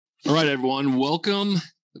All right, everyone. Welcome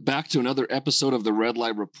back to another episode of the Red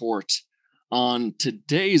Light Report. On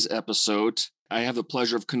today's episode, I have the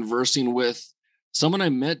pleasure of conversing with someone I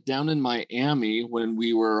met down in Miami when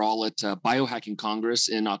we were all at Biohacking Congress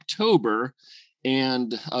in October.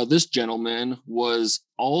 And this gentleman was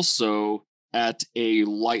also at a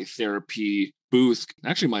light therapy booth.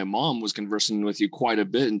 Actually, my mom was conversing with you quite a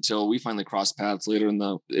bit until we finally crossed paths later in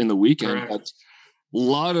the weekend. Correct. But a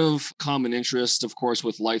lot of common interest, of course,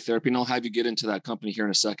 with light therapy. And I'll have you get into that company here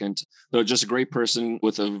in a second. But just a great person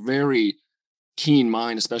with a very keen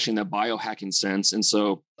mind, especially in that biohacking sense. And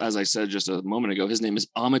so, as I said just a moment ago, his name is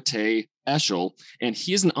Amitay Eshel, and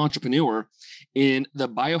he is an entrepreneur in the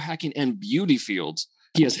biohacking and beauty fields.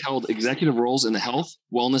 He has held executive roles in the health,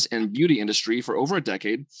 wellness, and beauty industry for over a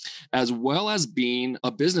decade, as well as being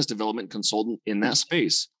a business development consultant in that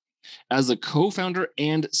space. As the co-founder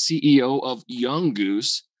and CEO of Young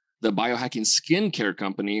Goose, the biohacking skincare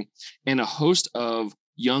company, and a host of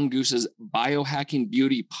Young Goose's Biohacking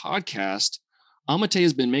Beauty podcast, Amitay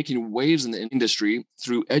has been making waves in the industry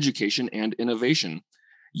through education and innovation.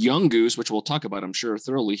 Young Goose, which we'll talk about, I'm sure,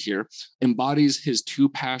 thoroughly here, embodies his two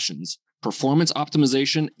passions, performance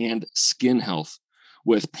optimization and skin health,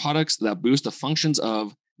 with products that boost the functions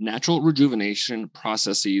of natural rejuvenation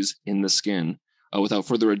processes in the skin. Without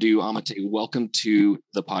further ado, Amitay, welcome to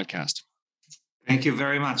the podcast. Thank you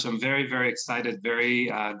very much. I'm very, very excited,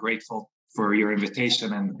 very grateful for your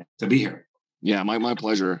invitation and to be here. Yeah, my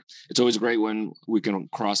pleasure. It's always great when we can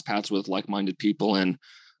cross paths with like-minded people and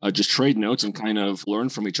just trade notes and kind of learn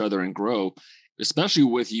from each other and grow, especially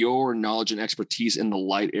with your knowledge and expertise in the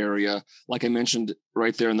light area. Like I mentioned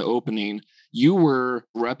right there in the opening, you were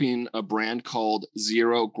repping a brand called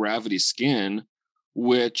Zero Gravity Skin,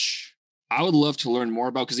 which I would love to learn more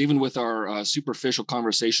about, because even with our superficial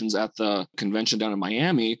conversations at the convention down in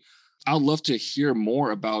Miami, I would love to hear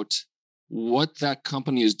more about what that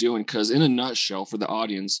company is doing. Because in a nutshell, for the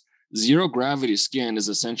audience, Zero Gravity Skin is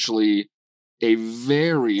essentially a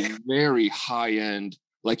very, very high end,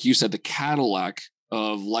 like you said, the Cadillac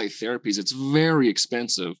of light therapies. It's very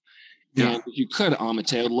expensive. Yeah. And if you could,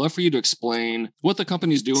 Amitay, I'd love for you to explain what the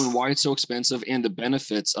company is doing, why it's so expensive, and the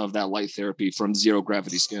benefits of that light therapy from Zero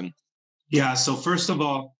Gravity Skin. Yeah. So first of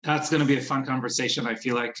all, that's going to be a fun conversation, I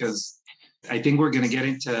feel like, because I think we're going to get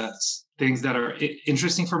into things that are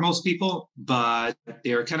interesting for most people, but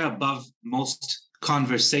they're kind of above most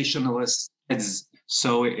conversationalists' heads.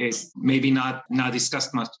 So it's maybe not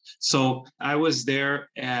discussed much. So I was there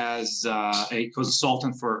as a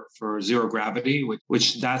consultant for Zero Gravity,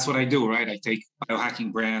 which that's what I do, right? I take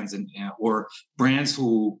biohacking brands or brands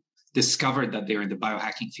who discovered that they're in the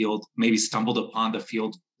biohacking field, maybe stumbled upon the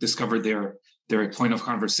field, discovered their point of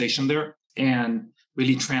conversation there, and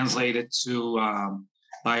really translate it to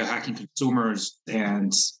biohacking consumers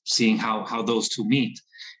and seeing how those two meet.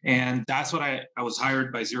 And that's what I was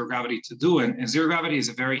hired by Zero Gravity to do. And Zero Gravity is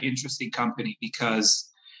a very interesting company because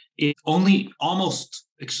it only almost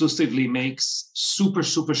exclusively makes super,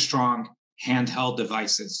 super strong handheld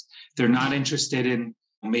devices. They're not interested in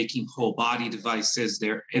making whole body devices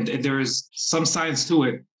there. And there is some science to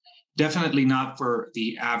it. Definitely not for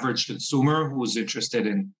the average consumer who's interested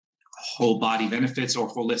in whole body benefits or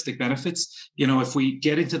holistic benefits. You know, if we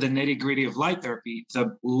get into the nitty-gritty of light therapy,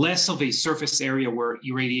 the less of a surface area we're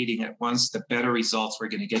irradiating at once, the better results we're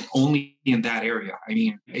going to get only in that area. I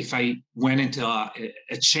mean, if I went into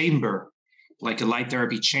a chamber, like a light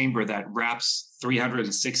therapy chamber that wraps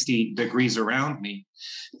 360 degrees around me,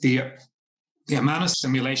 the amount of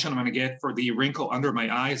stimulation I'm going to get for the wrinkle under my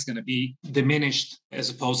eye is going to be diminished as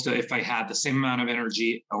opposed to if I had the same amount of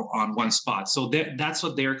energy on one spot. So that's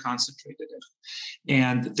what they're concentrated in.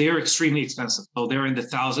 And they're extremely expensive. So they're in the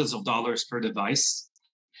thousands of dollars per device.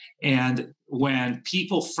 And when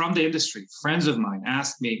people from the industry, friends of mine,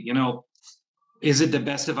 ask me, is it the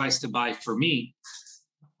best device to buy for me?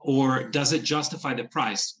 Or does it justify the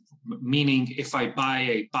price? Meaning, if I buy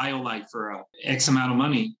a Biolight for X amount of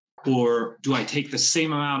money, or do I take the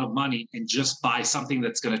same amount of money and just buy something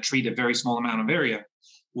that's going to treat a very small amount of area?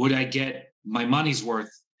 Would I get my money's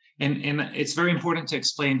worth? And it's very important to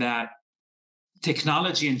explain that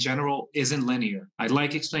technology in general isn't linear. I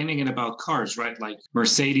like explaining it about cars, right? Like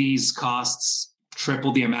Mercedes costs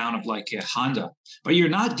triple the amount of like a Honda, but you're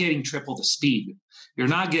not getting triple the speed. You're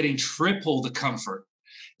not getting triple the comfort.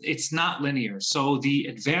 It's not linear. So the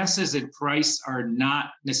advances in price are not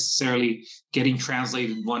necessarily getting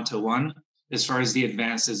translated one-to-one as far as the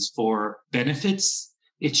advances for benefits.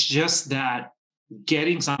 It's just that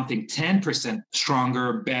getting something 10%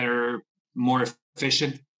 stronger, better, more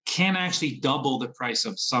efficient can actually double the price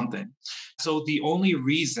of something. So the only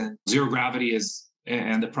reason Zero Gravity is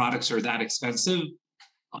and the products are that expensive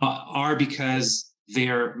are because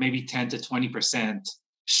they're maybe 10 to 20%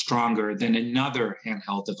 stronger than another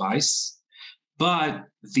handheld device. But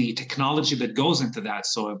the technology that goes into that,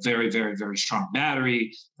 so a very, very, very strong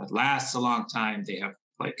battery that lasts a long time, they have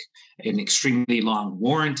like an extremely long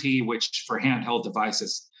warranty, which for handheld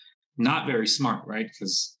devices, not very smart, right?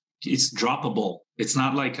 Because it's droppable. It's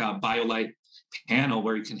not like a Biolight panel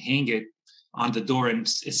where you can hang it on the door, and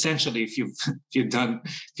essentially, if you've done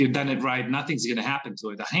it right, nothing's going to happen to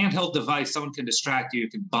it. A handheld device, someone can distract you, you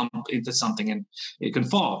can bump into something, and it can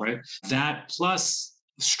fall, right? That plus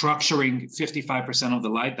structuring 55% of the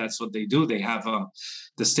light, that's what they do. They have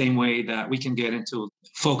the same way that we can get into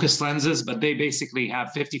focus lenses, but they basically have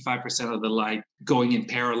 55% of the light going in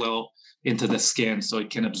parallel into the skin, so it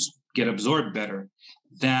can get absorbed better.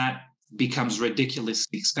 That becomes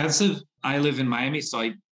ridiculously expensive. I live in Miami, so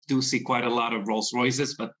I do see quite a lot of Rolls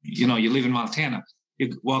Royces, but you live in Montana.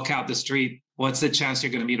 You walk out the street, what's the chance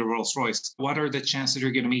you're going to meet a Rolls Royce? What are the chances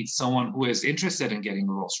you're going to meet someone who is interested in getting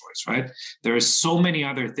a Rolls Royce, right? There are so many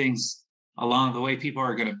other things along the way people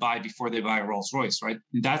are going to buy before they buy a Rolls Royce, right?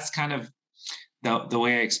 That's kind of the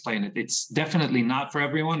way I explain it. It's definitely not for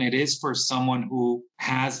everyone. It is for someone who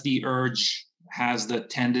has the urge, has the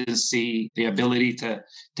tendency, the ability to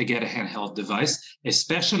get a handheld device,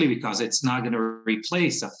 especially because it's not going to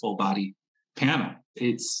replace a full body panel.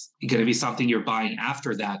 It's going to be something you're buying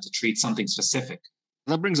after that to treat something specific.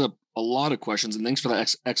 That brings up a lot of questions, and thanks for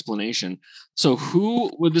that explanation. So who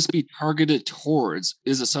would this be targeted towards?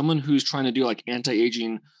 Is it someone who's trying to do like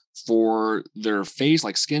anti-aging for their face,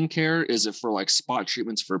 like skincare? Is it for like spot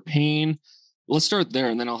treatments for pain? Let's start there,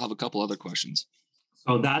 and then I'll have a couple other questions.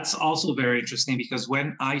 So that's also very interesting, because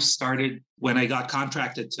when I got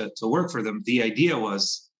contracted to work for them, the idea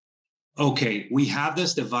was, okay, we have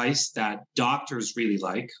this device that doctors really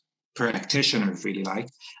like, practitioners really like,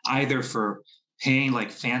 either for pain,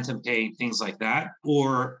 like phantom pain, things like that,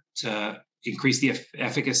 or to increase the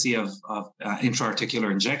efficacy of intra-articular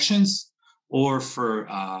injections, or for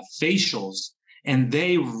facials. And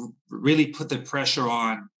they really put the pressure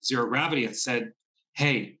on Zero Gravity and said,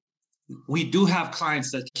 hey, we do have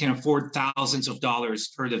clients that can afford thousands of dollars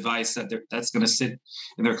per device that's going to sit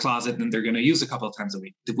in their closet and they're going to use a couple of times a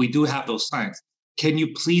week. We do have those clients. Can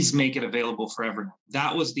you please make it available for everyone?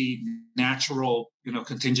 That was the natural,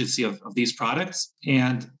 contingency of these products.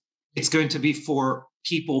 And it's going to be for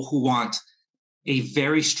people who want a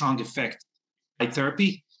very strong effect, light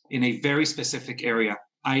therapy in a very specific area.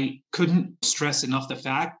 I couldn't stress enough the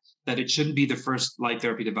fact that it shouldn't be the first light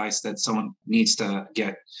therapy device that someone needs to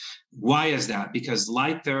get. Why is that? Because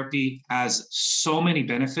light therapy has so many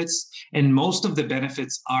benefits, and most of the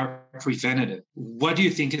benefits are preventative. What do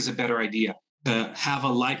you think is a better idea? To have a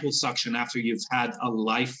liposuction after you've had a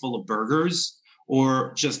life full of burgers,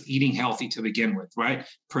 or just eating healthy to begin with, right?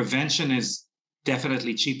 Prevention is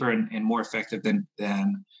definitely cheaper and more effective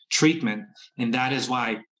than treatment. And that is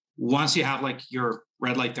why once you have like your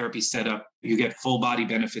red light therapy set up, you get full body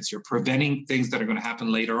benefits. You're preventing things that are going to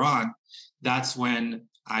happen later on. That's when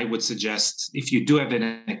I would suggest, if you do have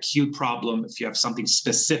an acute problem, if you have something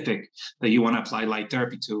specific that you want to apply light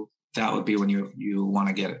therapy to, that would be when you want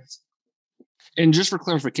to get it. And just for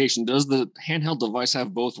clarification, does the handheld device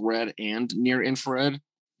have both red and near infrared?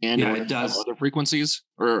 And yeah, it does. Other frequencies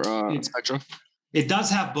or spectra? It does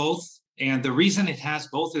have both. And the reason it has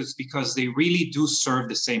both is because they really do serve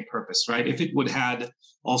the same purpose, right? If it would had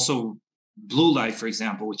also blue light, for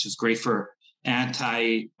example, which is great for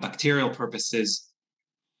antibacterial purposes,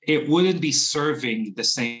 it wouldn't be serving the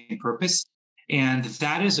same purpose. And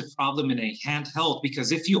that is a problem in a handheld,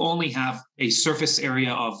 because if you only have a surface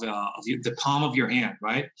area of the palm of your hand,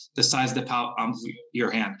 right? The size of the palm of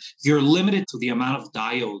your hand, you're limited to the amount of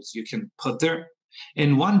diodes you can put there.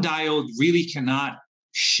 And one diode really cannot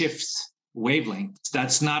shift wavelengths.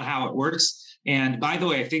 That's not how it works. And by the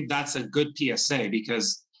way, I think that's a good PSA,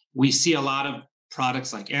 because we see a lot of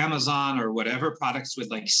products like Amazon or whatever, products with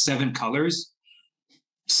like 7 colors.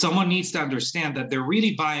 Someone needs to understand that they're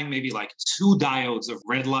really buying maybe like 2 diodes of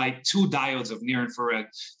red light, 2 diodes of near infrared,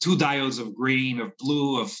 2 diodes of green, of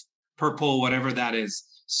blue, of purple, whatever that is.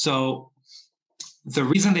 So the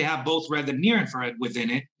reason they have both red and near infrared within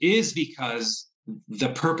it is because the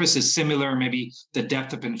purpose is similar. Maybe the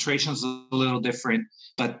depth of penetration is a little different,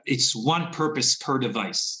 but it's one purpose per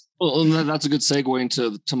device. Well, and that's a good segue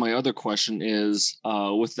into my other question is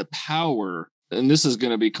with the power, and this is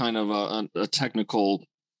going to be kind of a technical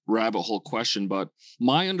rabbit hole question, but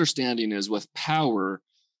my understanding is with power,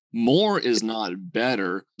 more is not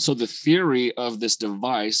better. So the theory of this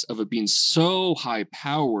device, of it being so high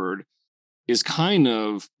powered, is kind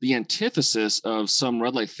of the antithesis of some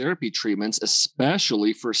red light therapy treatments,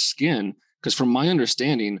 especially for skin. Because from my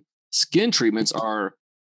understanding, skin treatments are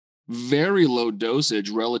very low dosage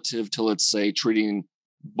relative to, let's say, treating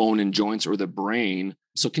bone and joints or the brain.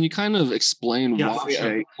 So can you kind of explain why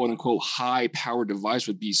a quote unquote high power device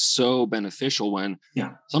would be so beneficial when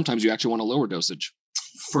sometimes you actually want a lower dosage?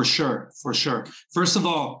 For sure. First of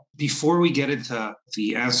all, before we get into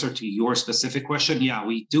the answer to your specific question,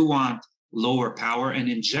 we do want lower power. And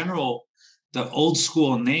in general, the old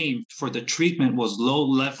school name for the treatment was low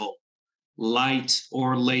level light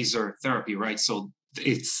or laser therapy, right? So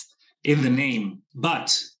it's in the name.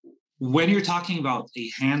 But when you're talking about a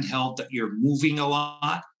handheld that you're moving a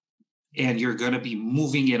lot and you're going to be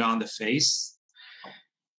moving it on the face,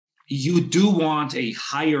 you do want a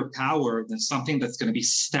higher power than something that's going to be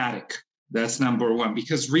static. That's number one,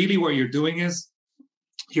 because really what you're doing is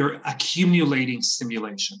you're accumulating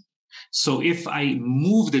stimulation. So if I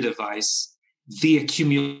move the device, the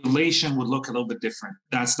accumulation would look a little bit different.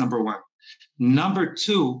 That's number one. Number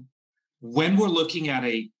two, when we're looking at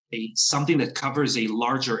a something that covers a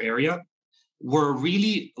larger area, we're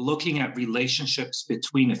really looking at relationships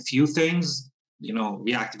between a few things,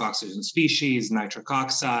 reactive oxygen species, nitric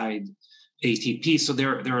oxide, ATP. So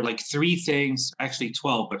there are like three things, actually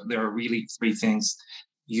 12, but there are really three things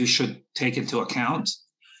you should take into account.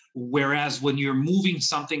 Whereas when you're moving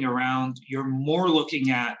something around, you're more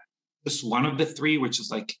looking at just one of the three, which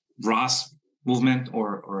is like Ross movement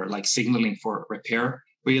or like signaling for repair,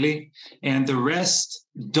 really. And the rest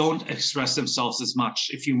don't express themselves as much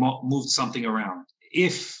if you moved something around.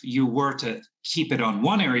 If you were to keep it on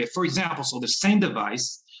one area, for example, so the same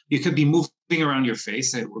device, you could be moving around your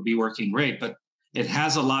face, it would be working great, but it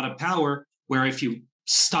has a lot of power where if you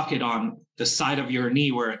stuck it on the side of your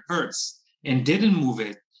knee where it hurts and didn't move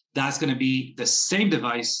it, that's going to be the same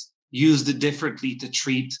device used differently to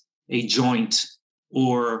treat a joint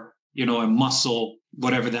or a muscle,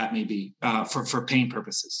 whatever that may be, for pain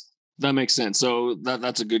purposes. That makes sense. So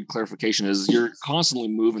that's a good clarification, is you're constantly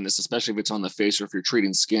moving this, especially if it's on the face or if you're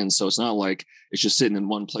treating skin. So it's not like it's just sitting in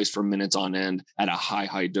one place for minutes on end at a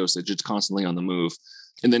high dosage. It's constantly on the move.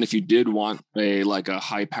 And then if you did want a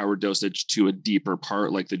high power dosage to a deeper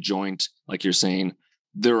part, like the joint, like you're saying,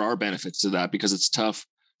 there are benefits to that because it's tough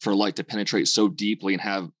for light to penetrate so deeply and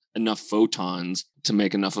have enough photons to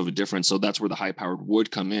make enough of a difference. So that's where the high powered would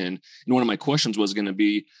come in. And one of my questions was going to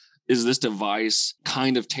be, is this device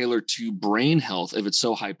kind of tailored to brain health if it's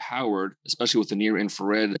so high powered, especially with the near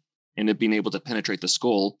infrared and it being able to penetrate the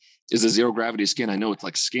skull? Is the zero gravity skin, I know it's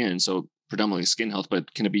like skin, so predominantly skin health,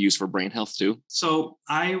 but can it be used for brain health too? So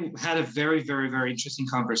I had a very, very, very interesting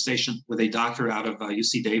conversation with a doctor out of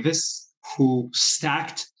UC Davis who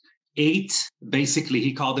stacked 8, basically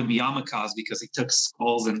he called them yarmulkes because he took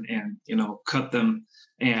skulls and cut them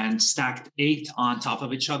and stacked 8 on top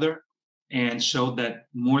of each other and showed that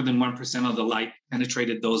more than 1% of the light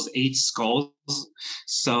penetrated those 8 skulls.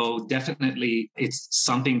 So definitely it's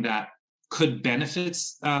something that could benefit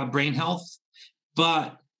brain health.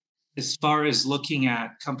 But as far as looking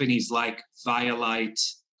at companies like Biolight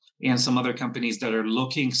and some other companies that are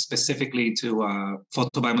looking specifically to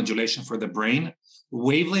photobiomodulation for the brain,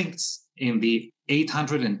 wavelengths in the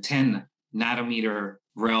 810 nanometer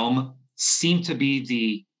realm seem to be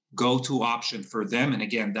the go-to option for them. And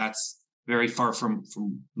again, that's very far from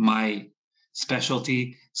my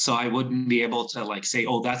specialty. So I wouldn't be able to say,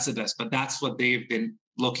 oh, that's the best, but that's what they've been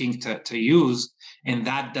looking to use. And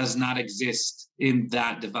that does not exist in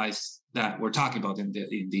that device that we're talking about in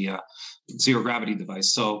the zero gravity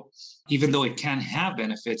device. So even though it can have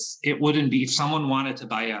benefits, it wouldn't be, if someone wanted to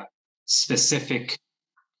buy a specific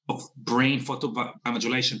brain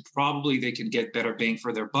photobiomodulation, probably they can get better bang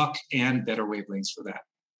for their buck and better wavelengths for that.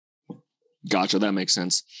 Gotcha. That makes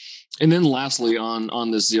sense. And then lastly,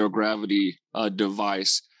 on this zero gravity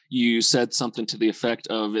device, you said something to the effect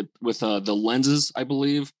of it with the lenses, I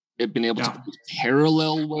believe, it being able to produce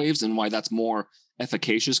parallel waves and why that's more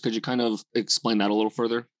efficacious. Could you kind of explain that a little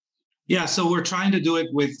further? Yeah. So we're trying to do it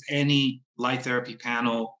with any light therapy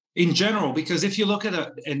panel in general, because if you look at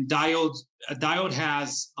a diode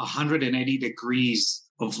has 180 degrees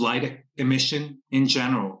of light emission in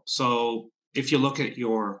general. So if you look at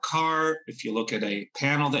your car, if you look at a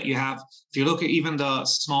panel that you have, if you look at even the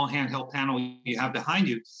small handheld panel you have behind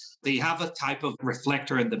you, they have a type of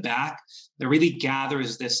reflector in the back that really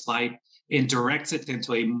gathers this light and directs it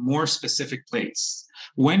into a more specific place.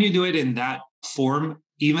 When you do it in that form,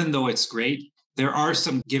 even though it's great, there are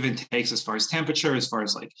some give and takes as far as temperature, as far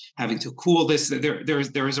as having to cool this. There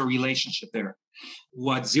is a relationship there.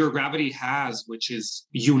 What zero gravity has, which is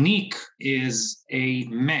unique, is a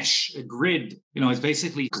mesh, a grid. It's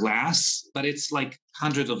basically glass, but it's like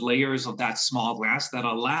hundreds of layers of that small glass that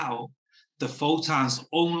allow the photons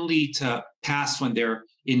only to pass when they're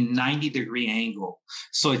in 90-degree angle.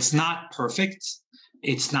 So it's not perfect.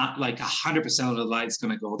 It's not like 100% of the light is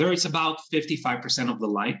going to go there. It's about 55% of the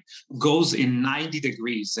light goes in 90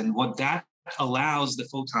 degrees. And what that allows the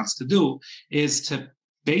photons to do is to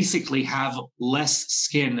basically have less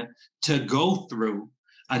skin to go through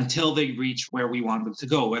until they reach where we want them to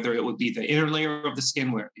go, whether it would be the inner layer of the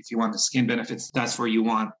skin, where if you want the skin benefits, that's where you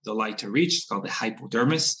want the light to reach. It's called the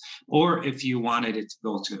hypodermis. Or if you wanted it to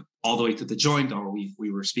go to all the way to the joint, or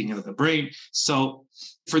we were speaking of the brain. So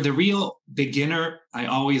for the real beginner, I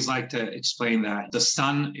always like to explain that the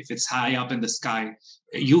sun, if it's high up in the sky,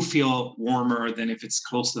 you feel warmer than if it's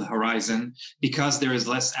close to the horizon, because there is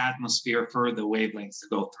less atmosphere for the wavelengths to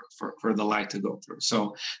go through, for the light to go through.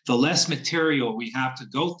 So the less material we have to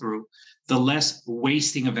go through, the less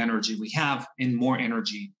wasting of energy we have, and more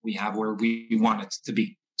energy we have where we want it to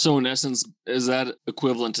be. So in essence, is that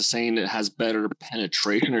equivalent to saying it has better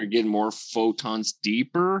penetration, or getting more photons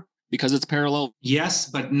deeper because it's parallel? Yes,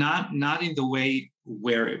 but not in the way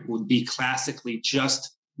where it would be classically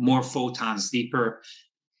just more photons deeper,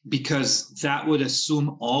 because that would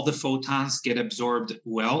assume all the photons get absorbed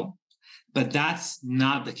well. But that's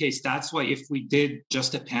not the case. That's why if we did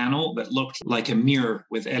just a panel that looked like a mirror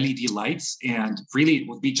with LED lights, and really it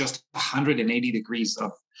would be just 180 degrees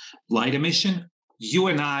of light emission, you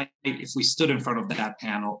and I, if we stood in front of that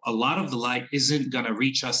panel, a lot of the light isn't going to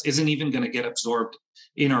reach us, isn't even going to get absorbed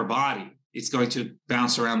in our body. It's going to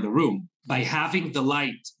bounce around the room. By having the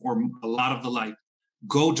light, or a lot of the light,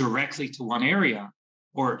 go directly to one area,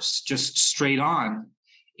 or just straight on,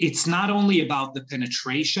 it's not only about the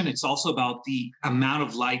penetration, it's also about the amount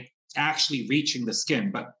of light actually reaching the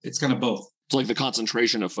skin, but it's kind of both. It's like the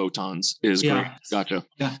concentration of photons is great. Gotcha.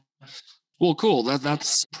 Yeah. Well, cool.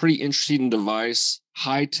 That's pretty interesting device.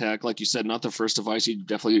 High tech, like you said, not the first device you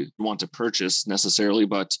definitely want to purchase necessarily,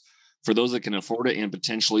 but for those that can afford it and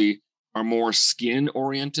potentially are more skin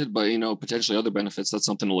oriented, but potentially other benefits, that's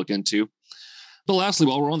something to look into. But lastly,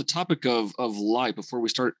 while we're on the topic of light, before we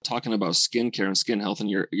start talking about skincare and skin health and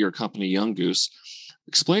your company, Young Goose,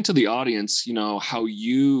 explain to the audience, how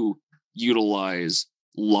you utilize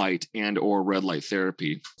light and or red light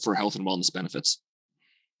therapy for health and wellness benefits.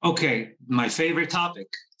 Okay, my favorite topic.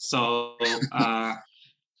 So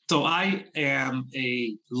I am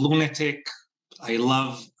a lunatic. I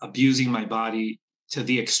love abusing my body to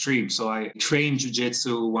the extreme. So I train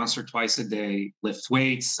jiu-jitsu once or twice a day, lift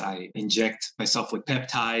weights, I inject myself with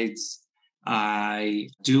peptides. I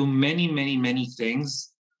do many, many, many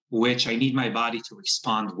things which I need my body to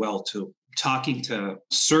respond well to. Talking to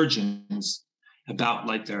surgeons about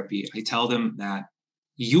light therapy, I tell them that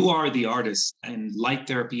you are the artist and light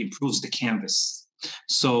therapy improves the canvas.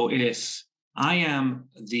 So if I am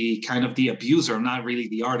the kind of the abuser, I'm not really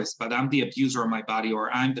the artist, but I'm the abuser of my body,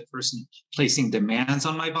 or I'm the person placing demands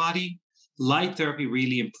on my body, light therapy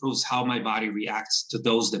really improves how my body reacts to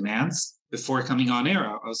those demands. Before coming on air,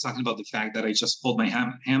 I was talking about the fact that I just pulled my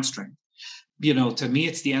hamstring. To me,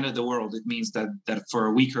 it's the end of the world. It means that for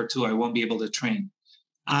a week or two, I won't be able to train.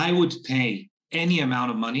 I would pay any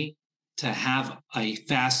amount of money to have a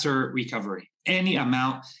faster recovery. Any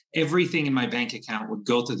amount, everything in my bank account would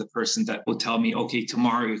go to the person that would tell me, okay,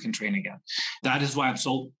 tomorrow you can train again. That is why I'm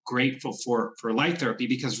so grateful for light therapy,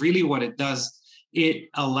 because really what it does, it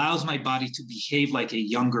allows my body to behave like a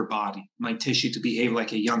younger body, my tissue to behave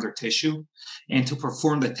like a younger tissue, and to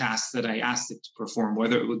perform the tasks that I asked it to perform,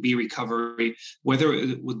 whether it would be recovery, whether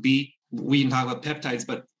it would be, we can talk about peptides,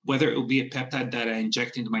 but whether it will be a peptide that I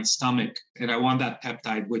inject into my stomach, and I want that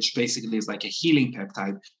peptide, which basically is like a healing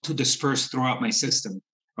peptide, to disperse throughout my system,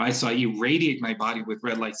 right? So I irradiate my body with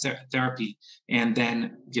red light therapy, and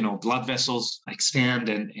then, blood vessels expand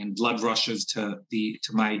and blood rushes to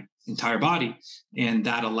my entire body. And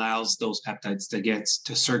that allows those peptides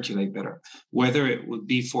to circulate better. Whether it would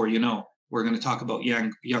be for, we're going to talk about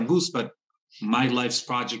Young Goose, but my life's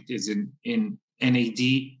project is in NAD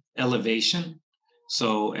elevation.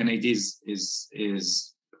 So NAD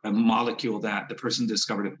is a molecule that the person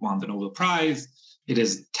discovered it won the Nobel Prize. It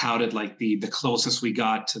is touted like the closest we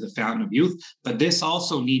got to the fountain of youth. But this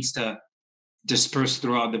also needs to disperse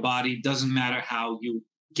throughout the body. Doesn't matter how you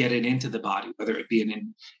get it into the body, whether it be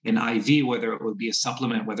an IV, whether it would be a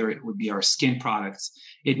supplement, whether it would be our skin products.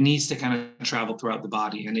 It needs to kind of travel throughout the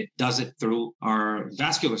body, and it does it through our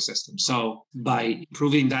vascular system. So by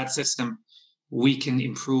improving that system, we can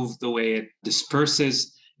improve the way it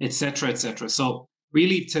disperses, et cetera, et cetera. So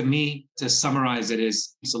really, to me, to summarize it,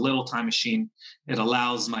 is it's a little time machine. It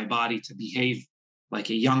allows my body to behave like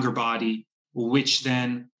a younger body, which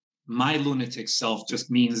then my lunatic self just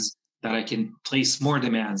means that I can place more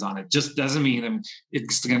demands on it. Just doesn't mean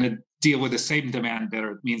it's going to deal with the same demand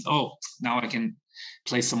better. It means, oh, now I can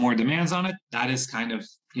place some more demands on it. That is kind of,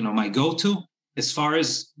 my go-to. As far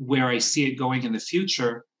as where I see it going in the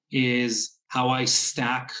future is how I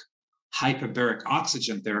stack hyperbaric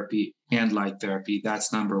oxygen therapy and light therapy.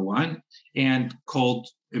 That's number one. And cold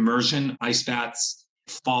immersion, ice baths,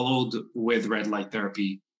 followed with red light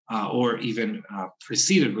therapy, or even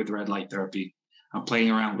preceded with red light therapy. I'm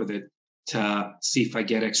playing around with it to see if I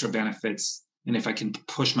get extra benefits and if I can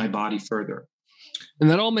push my body further. And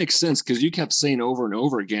that all makes sense because you kept saying over and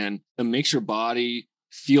over again, it makes your body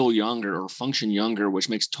feel younger or function younger, which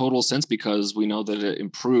makes total sense because we know that it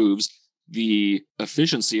improves the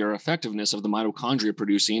efficiency or effectiveness of the mitochondria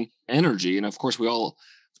producing energy. And of course, we all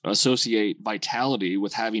associate vitality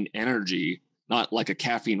with having energy, not like a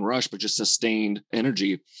caffeine rush, but just sustained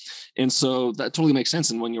energy. And so that totally makes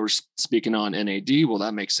sense. And when you were speaking on NAD, well,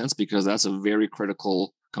 that makes sense because that's a very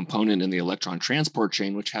critical component in the electron transport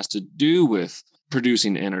chain, which has to do with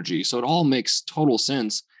producing energy. So it all makes total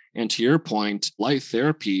sense. And to your point, light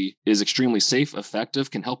therapy is extremely safe,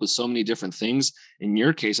 effective, can help with so many different things. In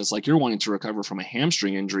your case, it's like you're wanting to recover from a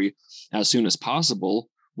hamstring injury as soon as possible.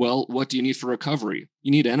 Well, what do you need for recovery?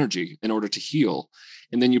 You need energy in order to heal.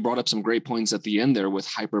 And then you brought up some great points at the end there with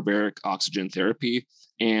hyperbaric oxygen therapy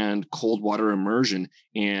and cold water immersion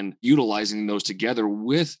and utilizing those together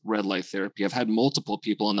with red light therapy. I've had multiple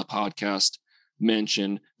people on the podcast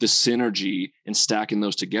mention the synergy and stacking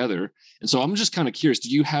those together. And so I'm just kind of curious, do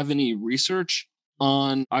you have any research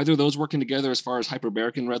on either of those working together as far as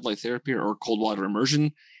hyperbaric and red light therapy or cold water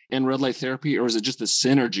immersion and red light therapy? Or is it just the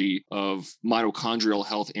synergy of mitochondrial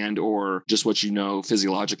health and or just what you know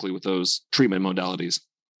physiologically with those treatment modalities?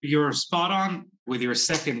 You're spot on with your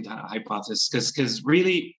second hypothesis because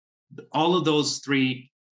really all of those three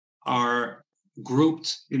are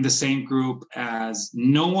grouped in the same group as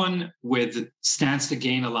no one stands to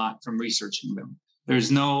gain a lot from researching them. There's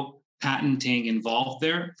no patenting involved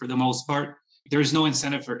there for the most part. There's no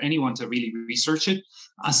incentive for anyone to really research it,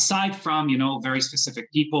 aside from, very specific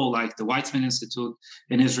people like the Weizmann Institute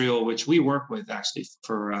in Israel, which we work with actually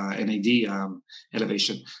for NAD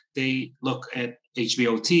elevation. They look at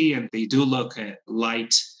HBOT and they do look at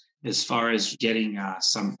light as far as getting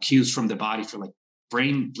some cues from the body for like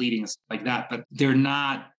brain bleeding and stuff like that, but they're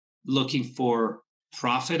not looking for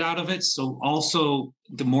profit out of it. So also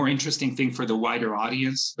the more interesting thing for the wider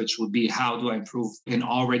audience, which would be how do I improve an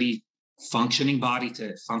already functioning body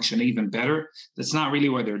to function even better? That's not really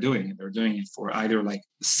what they're doing. They're doing it for either like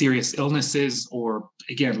serious illnesses or,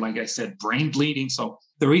 again, like I said, brain bleeding. So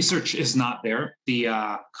the research is not there.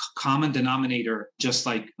 The common denominator, just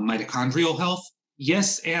like mitochondrial health,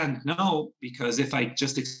 yes and no, because if I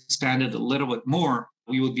just expanded a little bit more,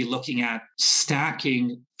 we would be looking at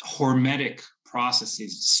stacking hormetic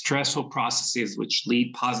processes, stressful processes, which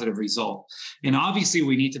lead positive result. And obviously,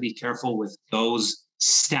 we need to be careful with those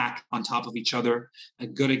stacked on top of each other. A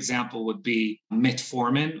good example would be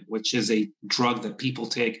metformin, which is a drug that people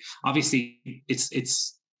take. Obviously,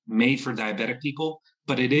 it's made for diabetic people,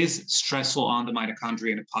 but it is stressful on the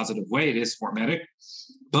mitochondria in a positive way. It is hormetic.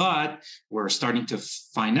 But we're starting to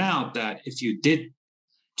find out that if you did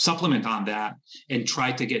supplement on that and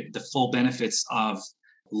try to get the full benefits of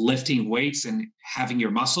lifting weights and having your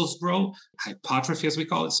muscles grow, hypertrophy as we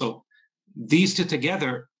call it. So these two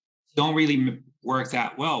together don't really work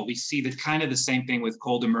that well. We see the same thing with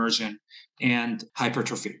cold immersion and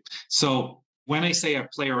hypertrophy. So when I say I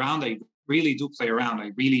play around, I really do play around.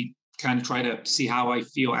 I really kind of try to see how I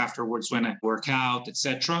feel afterwards when I work out,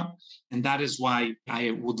 etc. And that is why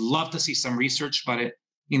I would love to see some research, but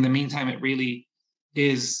in the meantime, it really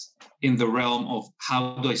is in the realm of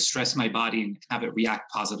how do I stress my body and have it react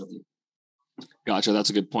positively. Gotcha. That's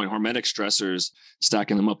a good point. Hormetic stressors,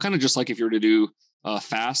 stacking them up, kind of just like if you were to do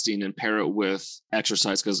fasting and pair it with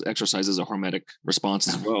exercise, because exercise is a hormetic response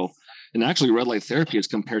as well. And actually, red light therapy is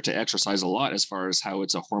compared to exercise a lot as far as how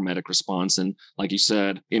it's a hormetic response. And like you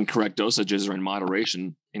said, in correct dosages or in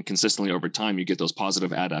moderation and consistently over time, you get those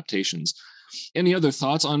positive adaptations. Any other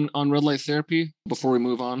thoughts on red light therapy before we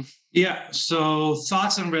move on? Yeah. So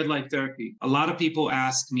thoughts on red light therapy. A lot of people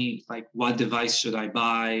ask me, like, what device should I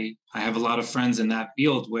buy? I have a lot of friends in that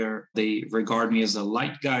field where they regard me as a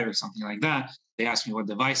light guy or something like that. They ask me what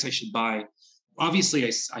device I should buy.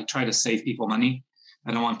 Obviously, I try to save people money.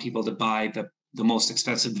 I don't want people to buy the most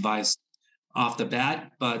expensive device off the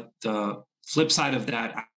bat, but the flip side of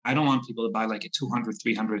that, I don't want people to buy like a $200,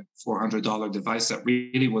 $300, $400 device that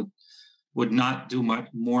really would not do much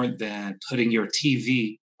more than putting your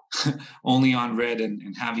TV only on red and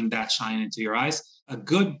having that shine into your eyes. A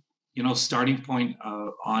good, starting point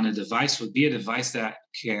on a device would be a device that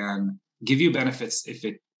can give you benefits if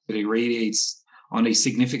it irradiates on a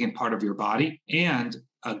significant part of your body. And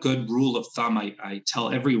a good rule of thumb I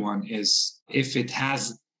tell everyone is if it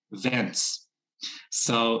has vents.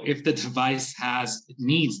 So if the device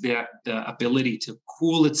needs the ability to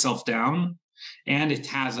cool itself down and it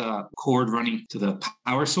has a cord running to the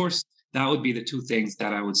power source, that would be the two things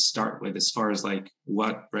that I would start with as far as like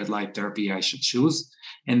what red light therapy I should choose.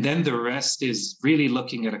 And then the rest is really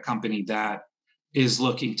looking at a company that is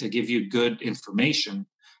looking to give you good information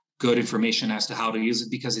as to how to use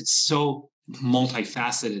it, because it's so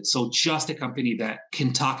multifaceted. So just a company that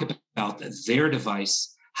can talk about their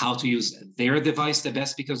device, how to use their device the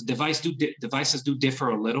best, because devices do differ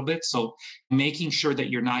a little bit. So making sure that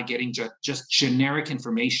you're not getting just generic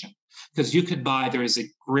information, because you could buy, there is a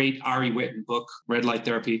great Ari Whitten book, Red Light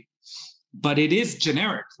Therapy, but it is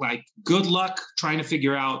generic. Like, good luck trying to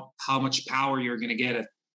figure out how much power you're going to get at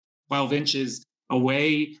 12 inches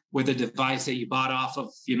away with a device that you bought off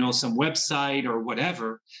of, some website or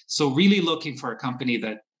whatever. So really looking for a company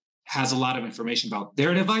that has a lot of information about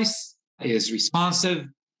their device, is responsive,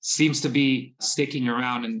 seems to be sticking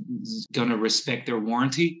around and going to respect their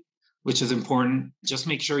warranty, which is important. Just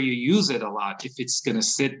make sure you use it a lot. If it's going to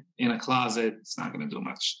sit in a closet, it's not going to do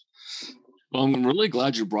much. Well, I'm really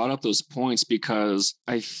glad you brought up those points, because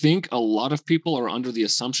I think a lot of people are under the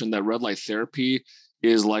assumption that red light therapy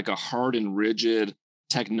is like a hard and rigid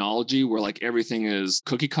technology where like everything is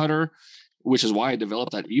cookie cutter, which is why I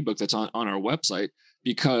developed that ebook that's on our website.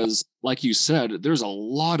 Because like you said, there's a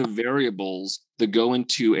lot of variables that go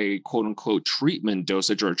into a quote unquote treatment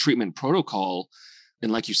dosage or a treatment protocol.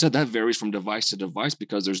 And like you said, that varies from device to device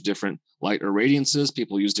because there's different light irradiances.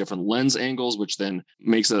 People use different lens angles, which then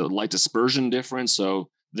makes a light dispersion difference. So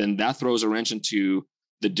then that throws a wrench into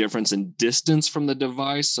the difference in distance from the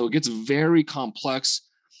device. So it gets very complex.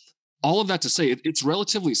 All of that to say, it's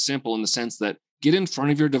relatively simple in the sense that get in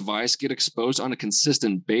front of your device, get exposed on a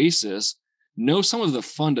consistent basis, know some of the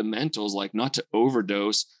fundamentals, like not to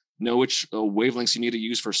overdose, know which wavelengths you need to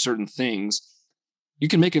use for certain things. You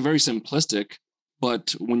can make it very simplistic,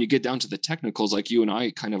 but when you get down to the technicals, like you and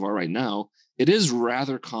I kind of are right now, it is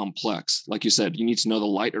rather complex. Like you said, you need to know the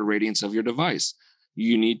light irradiance of your device.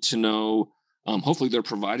 You need to know, hopefully they're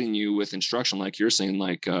providing you with instruction, like you're saying,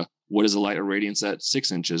 like what is the light irradiance at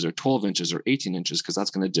 6 inches or 12 inches or 18 inches, because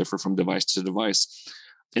that's going to differ from device to device.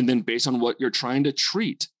 And then based on what you're trying to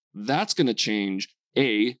treat, that's going to change.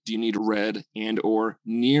 Do you need red and or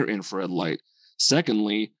near infrared light?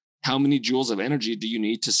 Secondly, how many joules of energy do you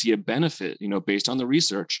need to see a benefit, based on the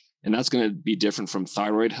research? And that's going to be different from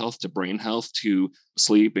thyroid health to brain health to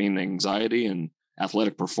sleep and anxiety and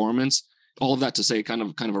athletic performance. All of that to say kind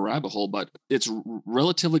of a rabbit hole, but it's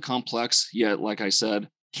relatively complex, yet, like I said,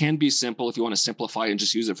 can be simple if you want to simplify and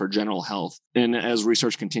just use it for general health. And as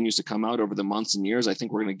research continues to come out over the months and years, I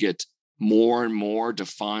think we're going to get more and more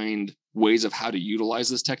defined ways of how to utilize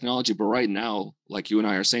this technology. But right now, like you and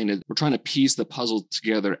I are saying, we're trying to piece the puzzle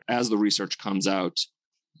together as the research comes out.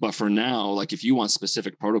 But for now, like if you want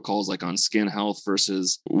specific protocols like on skin health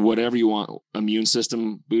versus whatever you want, immune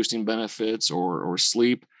system boosting benefits or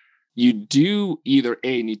sleep, you do either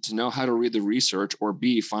A, need to know how to read the research, or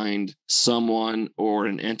B, find someone or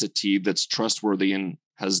an entity that's trustworthy and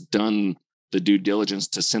has done the due diligence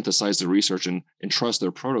to synthesize the research and trust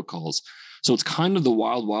their protocols. So it's kind of the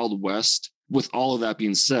wild, wild west. With all of that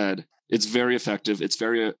being said, it's very effective. It's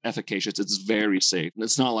very efficacious. It's very safe. And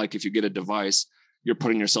it's not like if you get a device, you're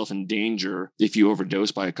putting yourself in danger if you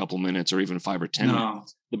overdose by a couple minutes or even 5 or 10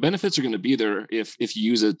 minutes. The benefits are going to be there if you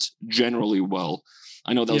use it generally well.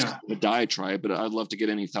 I know that was kind of a diatribe, but I'd love to get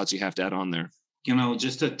any thoughts you have to add on there.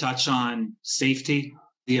 Just to touch on safety,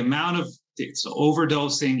 the amount of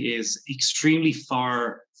overdosing is extremely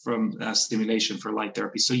far from stimulation for light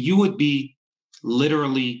therapy. So you would be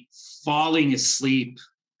literally falling asleep,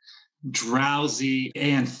 drowsy,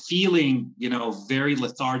 and feeling, very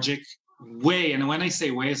lethargic. And when I say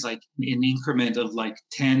way, it's like an increment of like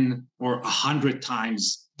 10 or 100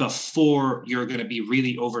 times before you're going to be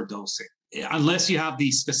really overdosing. Unless you have the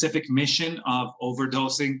specific mission of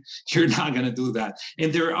overdosing, you're not going to do that.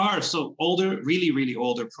 And there are really, really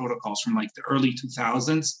older protocols from like the early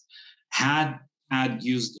 2000s had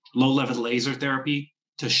used low-level laser therapy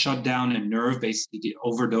to shut down a nerve, basically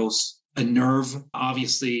overdose a nerve.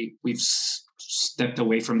 Obviously, we've stepped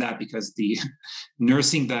away from that because the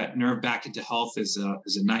nursing that nerve back into health is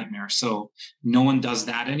a nightmare. So no one does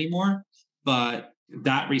that anymore. But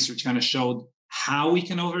that research kind of showed how we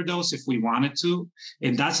can overdose if we wanted to.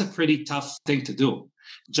 And that's a pretty tough thing to do.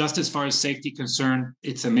 Just as far as safety concern,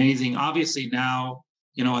 it's amazing. Obviously now,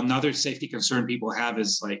 another safety concern people have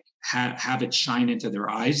is like have it shine into their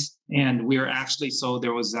eyes. And we're actually, so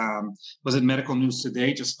there was it Medical News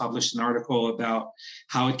Today just published an article about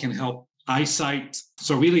how it can help eyesight.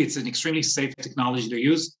 So really it's an extremely safe technology to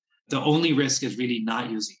use. The only risk is really not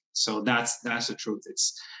using it. So that's the truth.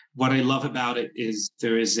 It's what I love about it is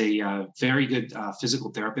there is a very good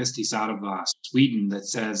physical therapist. He's out of Sweden that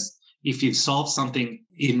says, if you've solved something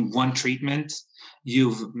in one treatment,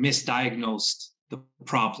 you've misdiagnosed the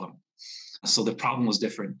problem. So the problem was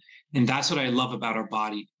different. And that's what I love about our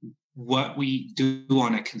body. What we do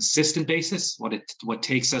on a consistent basis, what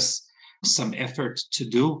takes us some effort to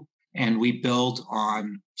do, and we build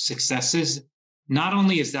on successes. Not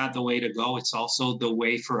only is that the way to go, it's also the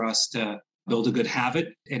way for us to build a good habit.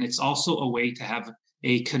 And it's also a way to have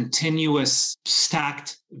a continuous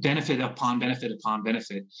stacked benefit upon benefit upon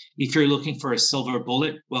benefit. If you're looking for a silver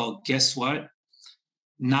bullet, well, guess what?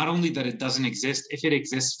 Not only that it doesn't exist, if it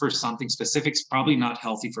exists for something specific, it's probably not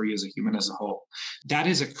healthy for you as a human as a whole. That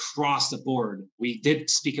is across the board. We did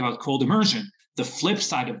speak about cold immersion. The flip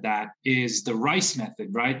side of that is the RICE method,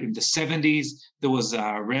 right? In the 70s, there was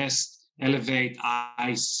rest, elevate,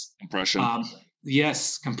 ice. Compression.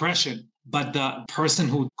 Yes, compression. But the person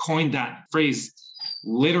who coined that phrase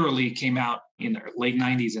literally came out in the late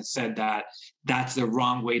 90s and said that that's the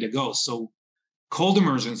wrong way to go. So cold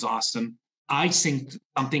immersion is awesome. Icing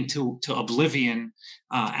something to oblivion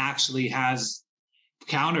actually has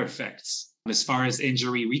counter effects as far as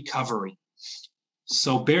injury recovery.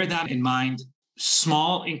 So bear that in mind.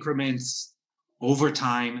 Small increments over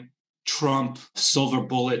time trump silver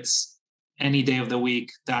bullets any day of the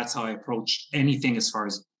week. That's how I approach anything as far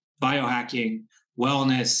as biohacking,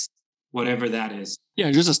 wellness, whatever that is.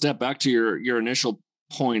 Yeah, just a step back to your initial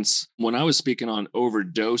points. When I was speaking on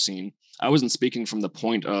overdosing, I wasn't speaking from the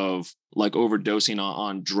point of like overdosing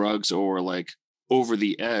on drugs or like over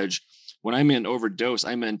the edge. When I meant overdose,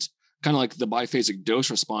 I meant kind of like the biphasic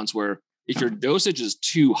dose response, where if your dosage is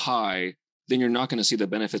too high, then you're not going to see the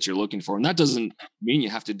benefits you're looking for. And that doesn't mean you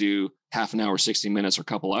have to do half an hour, 60 minutes, or a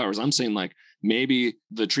couple hours. I'm saying like maybe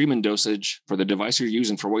the treatment dosage for the device you're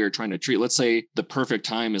using for what you're trying to treat, let's say the perfect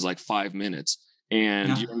time is like 5 minutes.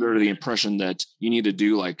 And you're under the impression that you need to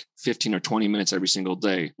do like 15 or 20 minutes every single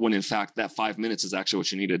day, when in fact that 5 minutes is actually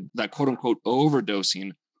what you needed. That quote unquote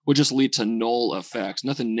overdosing would just lead to null effects,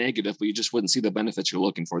 nothing negative, but you just wouldn't see the benefits you're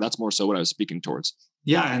looking for. That's more so what I was speaking towards.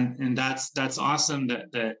 Yeah, and that's awesome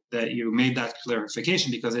that you made that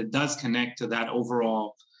clarification, because it does connect to that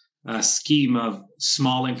overall scheme of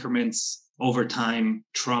small increments over time,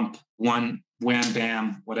 trump one wham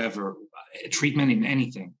bam, whatever treatment in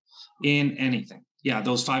anything. Yeah,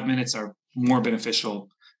 those 5 minutes are more beneficial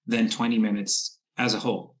than 20 minutes as a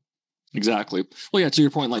whole. Exactly. Well, yeah, to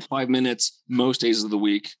your point, like 5 minutes most days of the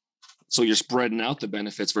week. So you're spreading out the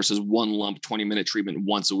benefits versus one lump 20-minute treatment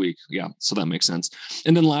once a week. Yeah, so that makes sense.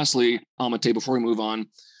 And then lastly, Amitay, before we move on,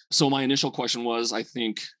 so my initial question was, I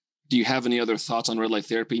think, do you have any other thoughts on red light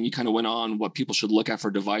therapy? And you kind of went on what people should look at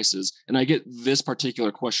for devices. And I get this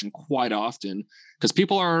particular question quite often because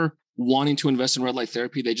people are wanting to invest in red light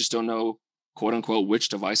therapy. They just don't know, quote unquote, which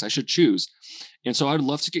device I should choose. And so I'd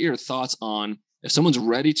love to get your thoughts on, if someone's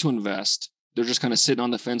ready to invest, they're just kind of sitting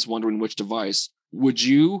on the fence wondering which device, would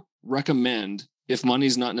you recommend, if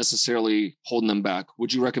money's not necessarily holding them back,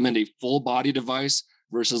 would you recommend a full body device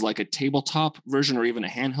versus like a tabletop version or even a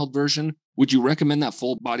handheld version? Would you recommend that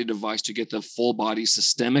full body device to get the full body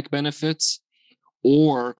systemic benefits?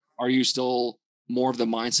 Or are you still more of the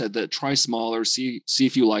mindset that try smaller, see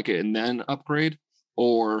if you like it and then upgrade,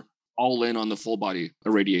 or all in on the full body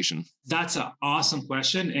irradiation? That's an awesome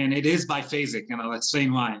question. And it is biphasic. And I'll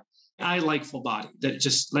explain why. I like full body.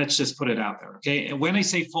 Let's just put it out there. Okay. And when I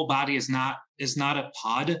say full body is not a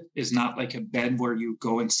pod, is not like a bed where you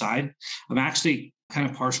go inside. I'm actually kind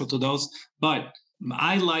of partial to those, but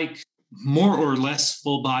I like more or less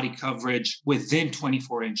full body coverage within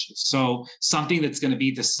 24 inches. So something that's going to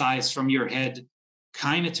be the size from your head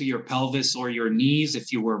kind of to your pelvis or your knees,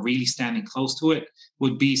 if you were really standing close to it,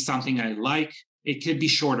 would be something I like. It could be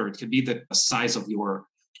shorter. It could be the size of your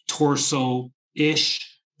torso-ish.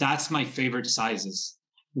 That's my favorite sizes.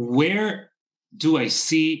 Where do I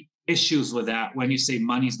see issues with that when you say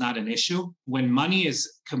money's not an issue? When money is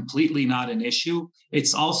completely not an issue,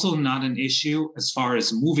 it's also not an issue as far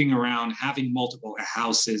as moving around, having multiple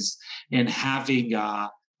houses, and having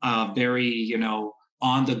very,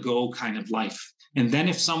 on the go kind of life. And then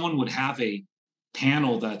if someone would have a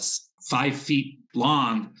panel that's 5 feet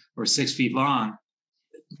long or 6 feet long,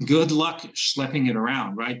 good luck schlepping it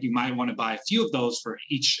around, right? You might want to buy a few of those for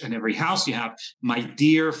each and every house you have. My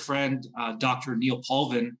dear friend, Dr. Neil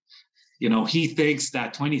Pulvin, he thinks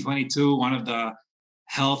that 2022, one of the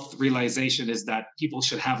health realization is that people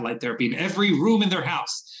should have light therapy in every room in their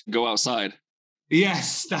house. Go outside.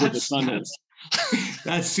 Yes, that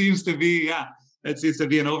seems to be, that seems to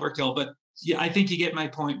be an overkill. But yeah, I think you get my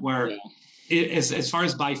point where as far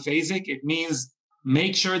as biphasic, it means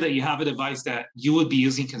make sure that you have a device that you would be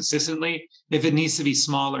using consistently. If it needs to be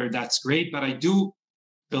smaller, that's great. But I do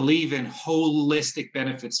believe in holistic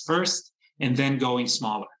benefits first and then going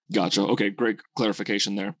smaller. Gotcha. Okay, great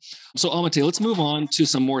clarification there. So Amitay, let's move on to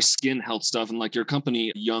some more skin health stuff. And like your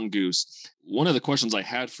company, Young Goose, one of the questions I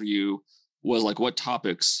had for you was like, what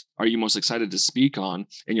topics are you most excited to speak on?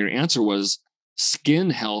 And your answer was skin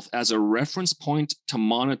health as a reference point to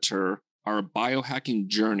monitor our biohacking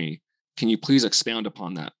journey. Can you please expound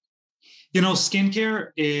upon that? Skincare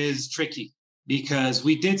is tricky because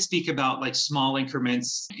we did speak about like small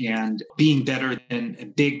increments and being better than a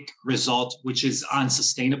big result, which is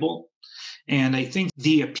unsustainable. And I think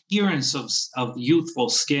the appearance of youthful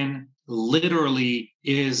skin literally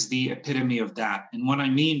is the epitome of that. And what I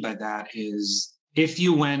mean by that is if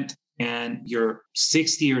you went and you're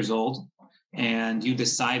 60 years old and you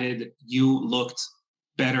decided you looked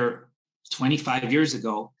better 25 years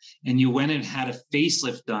ago and you went and had a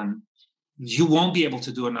facelift done, you won't be able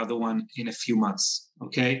to do another one in a few months.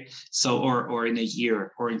 Okay. So, or in a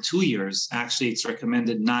year or in 2 years. Actually, it's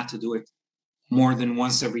recommended not to do it more than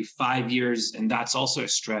once every 5 years. And that's also a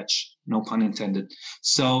stretch, no pun intended.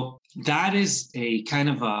 So that is a kind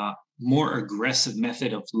of a more aggressive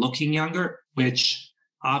method of looking younger, which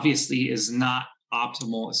obviously is not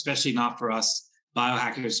optimal, especially not for us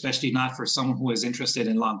biohackers, especially not for someone who is interested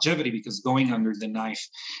in longevity, because going under the knife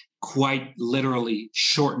quite literally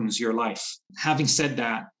shortens your life. Having said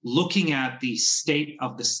that, looking at the state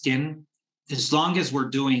of the skin, as long as we're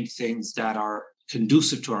doing things that are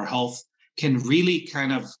conducive to our health, can really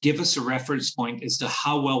kind of give us a reference point as to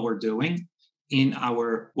how well we're doing in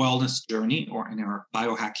our wellness journey or in our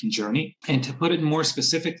biohacking journey. And to put it more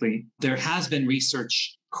specifically, there has been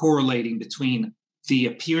research correlating between the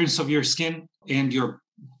appearance of your skin and your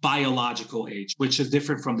biological age, which is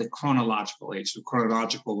different from the chronological age. So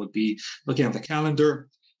chronological would be looking at the calendar,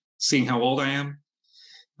 seeing how old I am.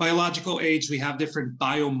 Biological age, we have different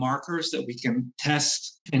biomarkers that we can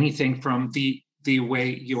test, anything from the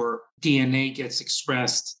way your DNA gets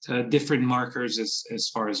expressed to different markers as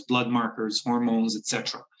far as blood markers, hormones,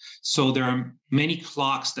 etc. So there are many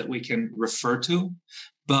clocks that we can refer to,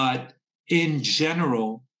 but in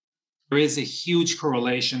general, there is a huge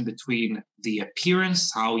correlation between the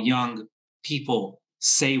appearance, how young people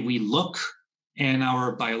say we look, and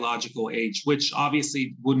our biological age, which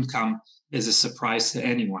obviously wouldn't come as a surprise to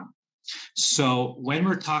anyone. So when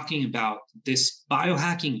we're talking about this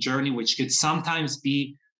biohacking journey, which could sometimes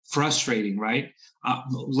be frustrating, right?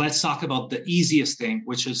 Let's talk about the easiest thing,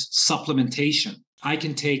 which is supplementation. I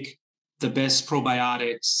can take the best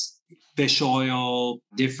probiotics, fish oil,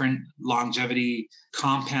 different longevity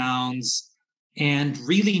compounds, and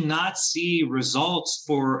really not see results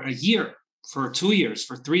for a year, for 2 years,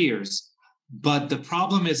 for 3 years. But the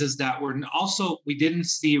problem is that we didn't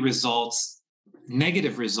see results,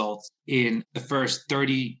 negative results in the first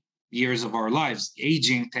 30 years of our lives.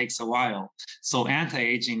 Aging takes a while. So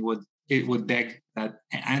anti-aging would beg that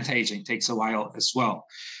anti-aging takes a while as well.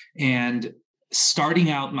 And starting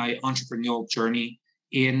out my entrepreneurial journey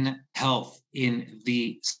in health, in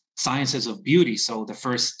the sciences of beauty. So the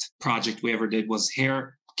first project we ever did was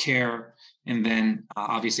hair care. And then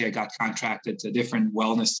obviously I got contracted to different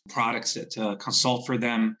wellness products to consult for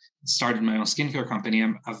them, started my own skincare company.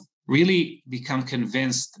 I've really become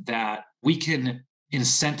convinced that we can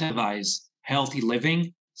incentivize healthy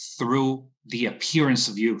living through the appearance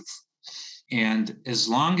of youth. And as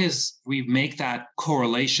long as we make that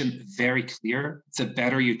correlation very clear, the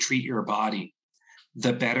better you treat your body,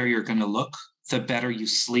 the better you're going to look, the better you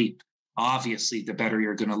sleep. Obviously, the better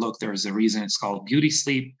you're going to look. There's a reason it's called beauty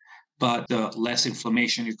sleep, but the less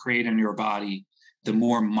inflammation you create in your body, the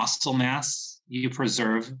more muscle mass you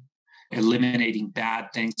preserve, eliminating bad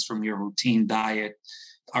things from your routine diet,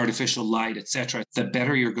 artificial light, etc., the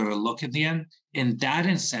better you're going to look in the end. And that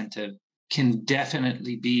incentive can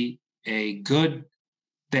definitely be a good,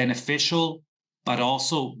 beneficial, but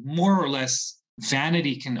also more or less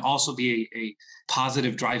vanity can also be a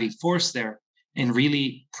positive driving force there and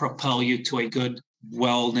really propel you to a good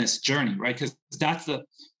wellness journey, right? Because that's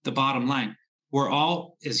the bottom line. We're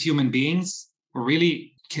all, as human beings, we're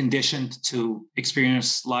really conditioned to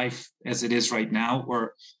experience life as it is right now.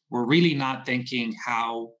 We're really not thinking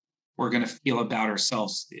how we're going to feel about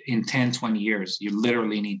ourselves in 10, 20 years. You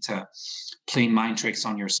literally need to play mind tricks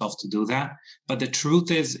on yourself to do that. But the truth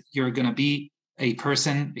is, you're going to be a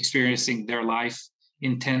person experiencing their life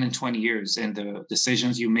in 10 and 20 years. And the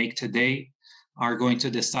decisions you make today are going to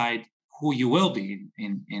decide who you will be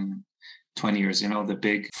in 20 years. You know, the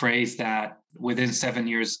big phrase that within 7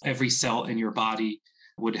 years, every cell in your body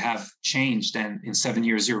would have changed. And in 7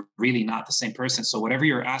 years, you're really not the same person. So whatever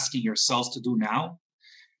you're asking yourselves to do now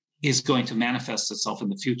is going to manifest itself in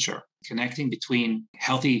the future. Connecting between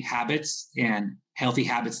healthy habits and healthy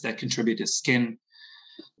habits that contribute to skin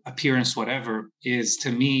appearance, whatever, is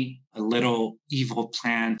to me a little evil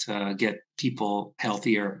plan to get people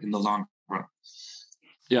healthier in the long run.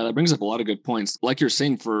 Yeah, that brings up a lot of good points. Like you're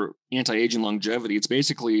saying, for anti-aging longevity, it's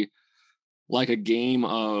basically like a game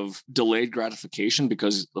of delayed gratification,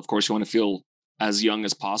 because of course you want to feel as young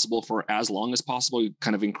as possible for as long as possible. You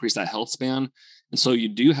kind of increase that health span. And so you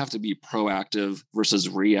do have to be proactive versus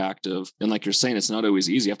reactive. And like you're saying, it's not always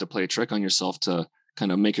easy. You have to play a trick on yourself to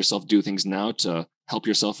kind of make yourself do things now to help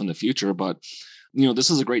yourself in the future. But, you know, this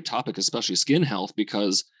is a great topic, especially skin health,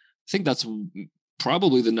 because I think that's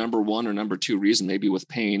probably the number one or number two reason, maybe with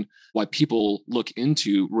pain, why people look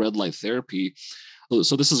into red light therapy.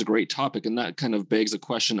 So this is a great topic. And that kind of begs the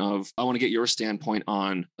question of, I want to get your standpoint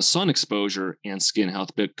on sun exposure and skin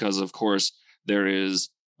health, because of course there is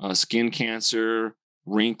skin cancer,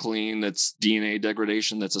 wrinkling, that's DNA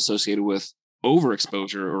degradation that's associated with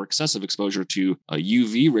overexposure or excessive exposure to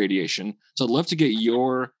UV radiation. So I'd love to get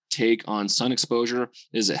your take on sun exposure.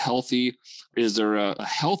 Is it healthy? Is there a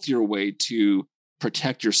healthier way to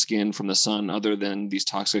protect your skin from the sun other than these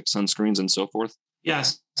toxic sunscreens and so forth?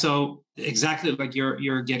 Yes. So exactly like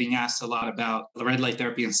you're getting asked a lot about the red light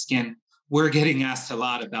therapy and skin. We're getting asked a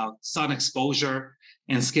lot about sun exposure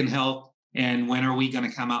and skin health. And when are we going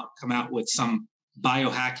to come out with some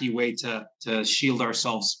biohacky way to shield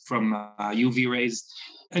ourselves from UV rays?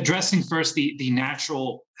 Addressing first the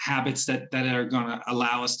natural habits that are going to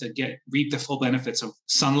allow us to reap the full benefits of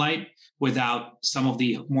sunlight without some of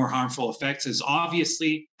the more harmful effects is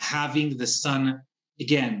obviously having the sun,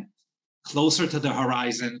 again, closer to the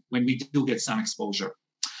horizon when we do get sun exposure.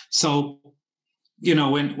 So, you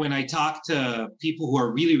know, when I talk to people who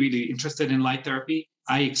are really, really interested in light therapy,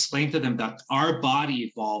 I explain to them that our body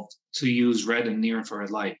evolved to use red and near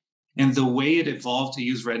infrared light. And the way it evolved to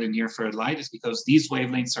use red and near infrared light is because these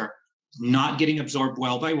wavelengths are not getting absorbed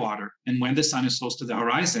well by water. And when the sun is close to the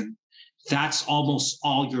horizon, that's almost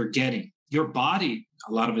all you're getting. Your body,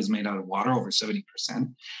 a lot of it is made out of water, over 70%.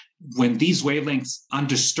 When these wavelengths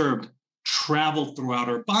undisturbed travel throughout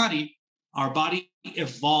our body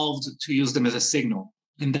evolved to use them as a signal.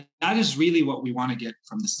 And that is really what we want to get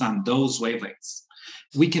from the sun, those wavelengths.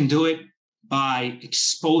 We can do it by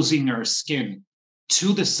exposing our skin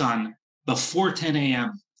to the sun before 10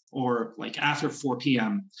 a.m. or like after 4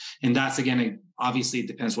 p.m. And that's, again, obviously it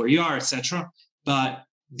depends where you are, etc. But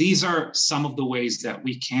these are some of the ways that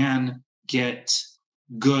we can get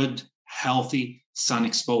good, healthy sun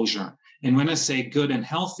exposure. And when I say good and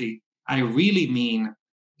healthy, I really mean,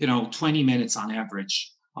 20 minutes on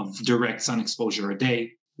average of direct sun exposure a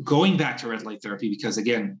day. Going back to red light therapy, because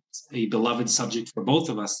again, it's a beloved subject for both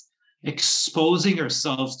of us, exposing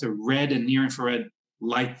ourselves to red and near infrared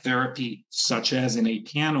light therapy, such as in a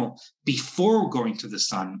piano, before going to the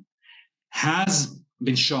sun, has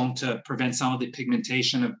been shown to prevent some of the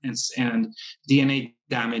pigmentation and DNA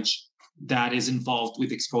damage that is involved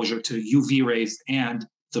with exposure to UV rays and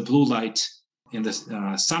the blue light in the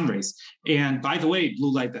sun rays. And by the way,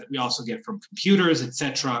 blue light that we also get from computers,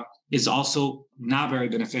 etc., is also not very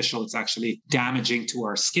beneficial. It's actually damaging to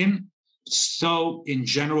our skin. So in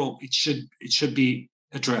general, it should be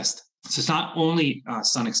addressed. So it's not only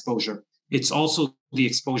sun exposure, it's also the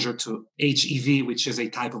exposure to HEV, which is a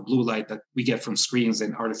type of blue light that we get from screens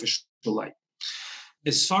and artificial light.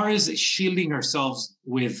 As far as shielding ourselves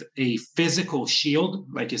with a physical shield,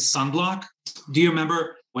 like a sunblock, do you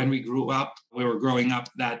remember when we were growing up,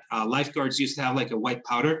 that lifeguards used to have like a white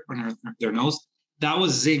powder on their nose? That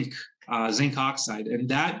was zinc oxide. And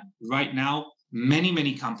that right now,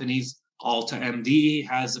 many companies, Alta MD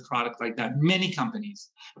has a product like that. Many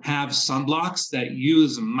companies have sunblocks that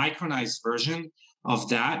use a micronized version of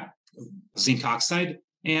that zinc oxide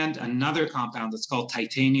and another compound that's called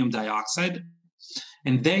titanium dioxide.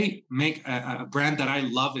 And they make a brand that I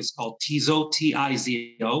love. Is called Tizo,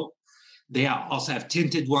 Tizo. They also have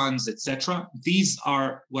tinted ones, etc. These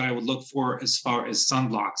are what I would look for as far as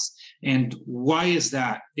sunblocks. And why is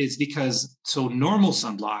that? It's because so normal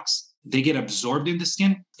sunblocks, they get absorbed in the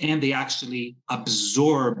skin and they actually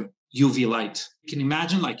absorb UV light. You can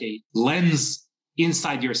imagine like a lens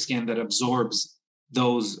inside your skin that absorbs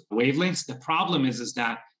those wavelengths. The problem is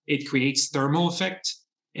that it creates thermal effect,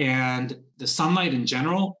 and the sunlight in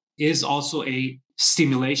general is also a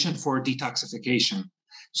stimulation for detoxification.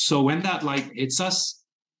 So when that light hits us,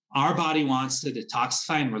 our body wants to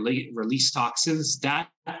detoxify and release toxins. That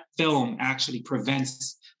film actually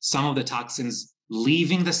prevents some of the toxins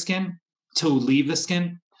leaving the skin to leave the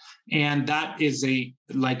skin. And that is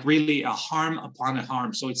really a harm upon a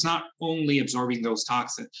harm. So it's not only absorbing those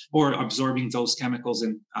toxins or absorbing those chemicals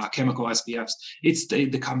and chemical SPFs, it's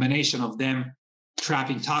the combination of them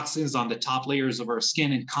trapping toxins on the top layers of our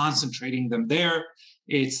skin and concentrating them there.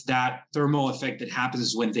 It's that thermal effect that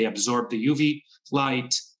happens when they absorb the UV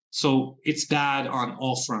light. So it's bad on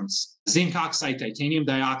all fronts. Zinc oxide, titanium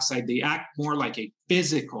dioxide, they act more like a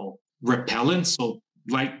physical repellent. So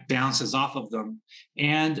light bounces off of them.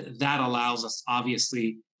 And that allows us,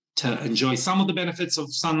 obviously, to enjoy some of the benefits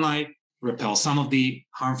of sunlight, repel some of the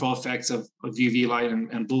harmful effects of UV light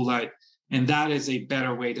and blue light. And that is a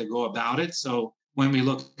better way to go about it. So when we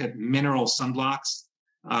look at mineral sunblocks,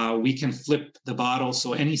 we can flip the bottle.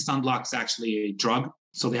 So any sunblock is actually a drug.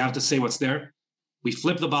 So they have to say what's there. We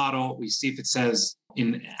flip the bottle. We see if it says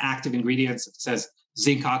in active ingredients, if it says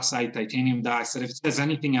zinc oxide, titanium dioxide. If it says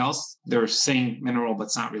anything else, they're saying mineral, but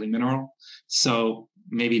it's not really mineral. So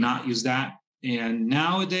maybe not use that. And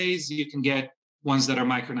nowadays you can get ones that are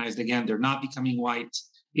micronized. Again, they're not becoming white.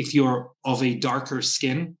 If you're of a darker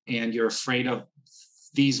skin and you're afraid of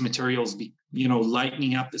these materials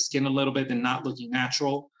lightening up the skin a little bit and not looking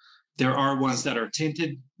natural, there are ones that are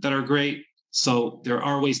tinted that are great. So there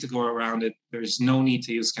are ways to go around it. There's no need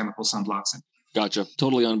to use chemical sunblocks. Gotcha.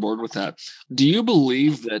 Totally on board with that. Do you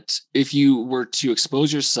believe that if you were to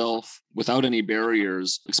expose yourself without any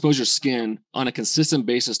barriers, expose your skin on a consistent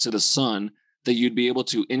basis to the sun, that you'd be able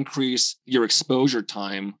to increase your exposure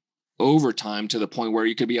time over time to the point where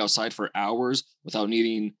you could be outside for hours without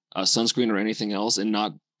needing sunscreen or anything else and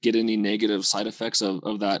not get any negative side effects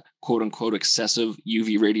of that quote unquote excessive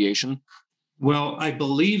UV radiation? Well, I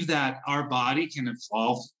believe that our body can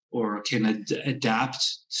evolve or can adapt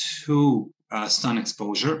to sun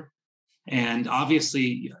exposure. And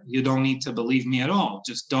obviously, you don't need to believe me at all.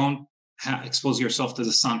 Just don't expose yourself to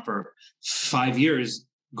the sun for 5 years.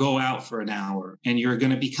 Go out for an hour and you're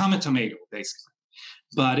going to become a tomato, basically.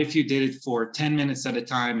 But if you did it for 10 minutes at a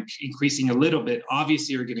time, increasing a little bit,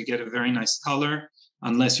 obviously, you're going to get a very nice color,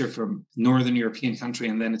 unless you're from Northern European country,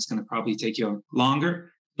 and then it's going to probably take you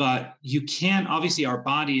longer. But you can, obviously, our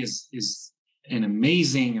body is an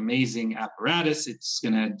amazing apparatus. It's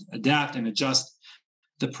going to adapt and adjust.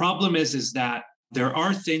 The problem is that there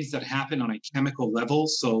are things that happen on a chemical level.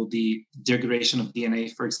 So the degradation of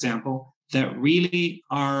DNA, for example, that really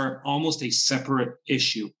are almost a separate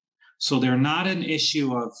issue. So they're not an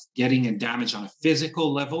issue of getting a damage on a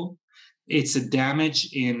physical level. It's a damage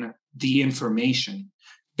in the information.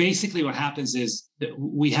 Basically, what happens is that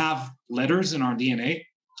we have letters in our DNA.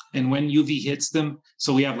 And when UV hits them,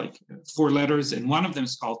 so we have like 4 letters, and one of them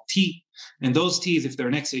is called T. And those T's, if they're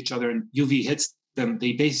next to each other and UV hits them,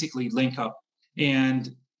 they basically link up.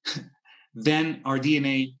 And then our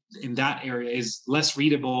DNA in that area is less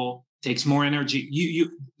readable, takes more energy.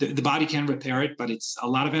 The body can repair it, but it's a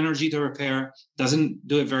lot of energy to repair. Doesn't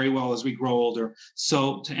do it very well as we grow older.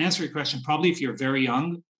 So to answer your question, probably if you're very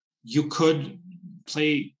young, you could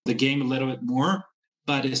play the game a little bit more.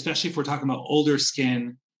 But especially if we're talking about older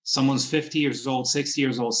skin, someone's 50 years old, 60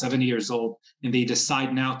 years old, 70 years old, and they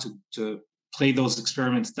decide now to play those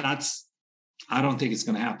experiments, I don't think it's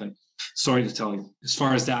going to happen. Sorry to tell you, as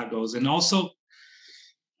far as that goes. And also,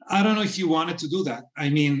 I don't know if you wanted to do that. I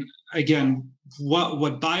mean, again,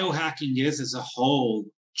 what biohacking is as a whole,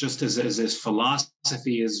 just as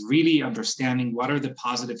philosophy, is really understanding what are the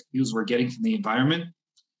positive cues we're getting from the environment,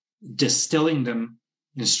 distilling them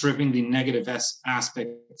and stripping the negative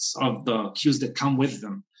aspects of the cues that come with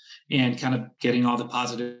them, and kind of getting all the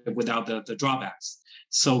positive without the drawbacks.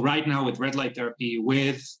 So right now with red light therapy,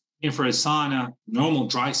 with infrared sauna, normal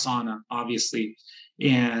dry sauna, obviously,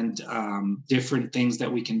 and different things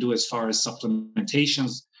that we can do as far as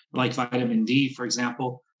supplementations, like vitamin D, for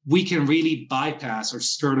example, we can really bypass or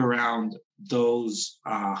skirt around those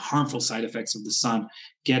harmful side effects of the sun,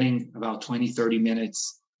 getting about 20, 30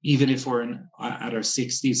 minutes, even if we're at our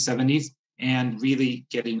 60s, 70s, and really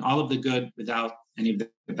getting all of the good without any of the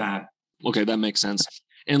bad. Okay, that makes sense.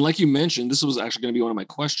 And like you mentioned, this was actually going to be one of my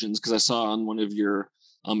questions, because I saw on one of your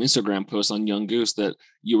Instagram posts on Young Goose that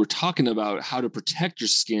you were talking about how to protect your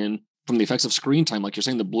skin from the effects of screen time, like you're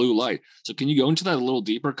saying, the blue light. So can you go into that a little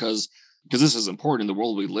deeper? Because this is important in the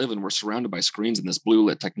world we live in. We're surrounded by screens and this blue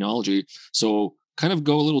lit technology. So kind of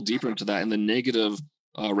go a little deeper into that and the negative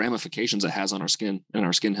ramifications it has on our skin and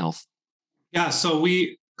our skin health. Yeah, so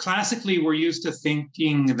we're used to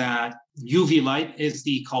thinking that UV light is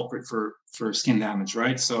the culprit for skin damage,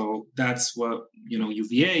 right? So that's what,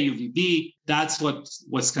 UVA, UVB, that's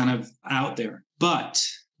what's kind of out there. But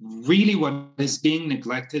really what is being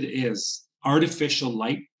neglected is artificial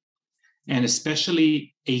light, and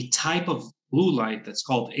especially a type of blue light that's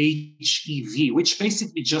called HEV, which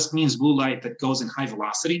basically just means blue light that goes in high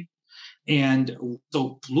velocity. And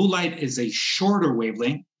so blue light is a shorter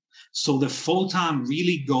wavelength. So the photon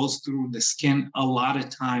really goes through the skin a lot of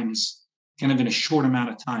times, kind of in a short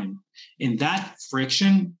amount of time. And that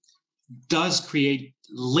friction does create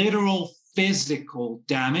literal physical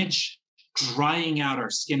damage, drying out our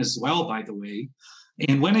skin as well, by the way.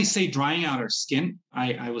 And when I say drying out our skin,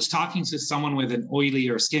 I was talking to someone with an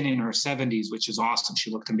oilier skin in her 70s, which is awesome.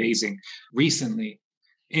 She looked amazing recently.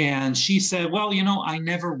 And she said, well, I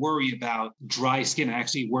never worry about dry skin. I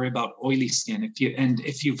actually worry about oily skin.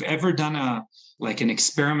 If you've ever done an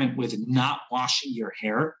experiment with not washing your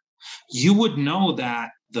hair, you would know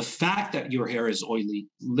that the fact that your hair is oily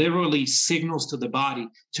literally signals to the body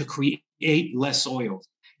to create less oil.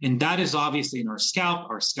 And that is obviously in our scalp.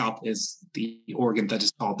 Our scalp is the organ that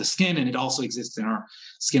is called the skin, and it also exists in our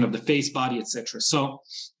skin of the face, body, etc. So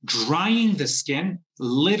drying the skin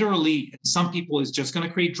literally, in some people is just going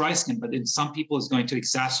to create dry skin, but in some people is going to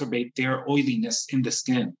exacerbate their oiliness in the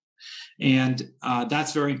skin. And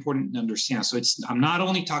that's very important to understand. So I'm not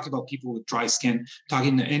only talking about people with dry skin,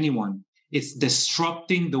 talking to anyone. It's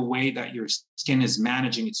disrupting the way that your skin is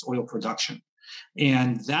managing its oil production.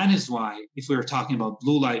 And that is why, if we were talking about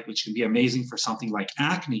blue light, which can be amazing for something like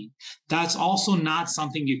acne, that's also not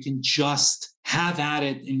something you can just have at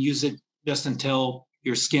it and use it just until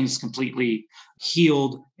your skin is completely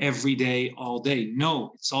healed every day, all day.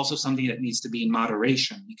 No, it's also something that needs to be in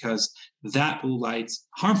moderation, because that blue light's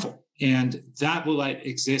harmful. And that blue light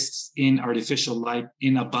exists in artificial light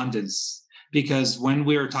in abundance. Because when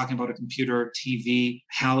we're talking about a computer, TV,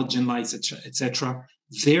 halogen lights, etc.,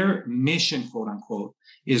 their mission, quote unquote,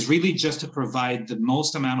 is really just to provide the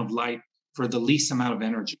most amount of light for the least amount of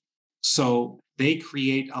energy. So they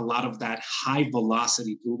create a lot of that high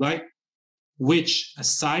velocity blue light, which,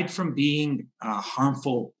 aside from being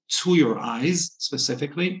harmful to your eyes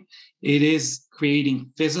specifically, it is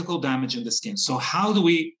creating physical damage in the skin. So how do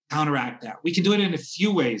we counteract that? We can do it in a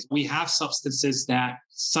few ways. We have substances that,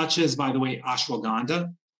 such as, by the way, ashwagandha,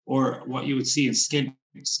 or what you would see in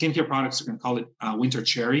skincare products, we're going to call it winter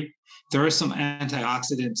cherry. There are some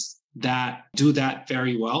antioxidants that do that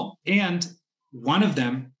very well. And one of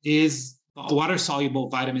them is water-soluble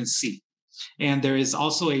vitamin C. And there is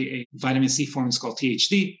also a vitamin C form, it's called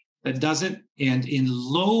THD, that does it. And in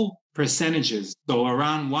low percentages, so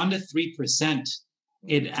around 1 to 3%,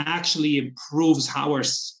 it actually improves how our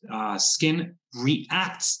skin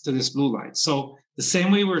reacts to this blue light. So the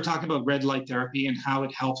same way we were talking about red light therapy and how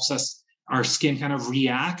it helps our skin kind of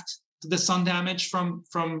react to the sun damage from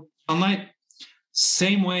sunlight,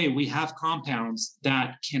 same way we have compounds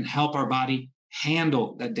that can help our body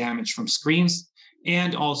handle that damage from screens,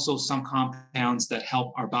 and also some compounds that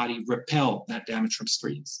help our body repel that damage from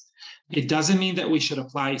screens. It doesn't mean that we should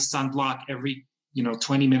apply sunblock every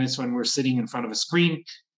 20 minutes when we're sitting in front of a screen.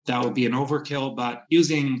 That would be an overkill. But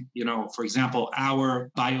using, for example,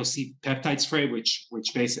 our Biolight peptide spray, which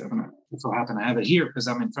basically, it so happen I have it here because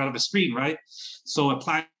I'm in front of a screen, right? So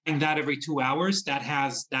applying that every 2 hours, that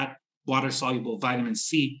has that water-soluble vitamin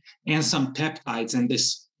C and some peptides. And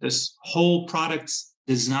this whole product's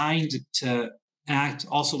designed to act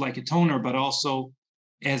also like a toner, but also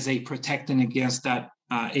as a protectant against that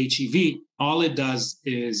HEV. All it does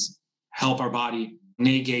is help our body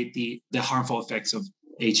negate the harmful effects of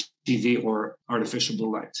HEV or artificial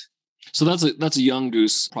blue light. So that's a Young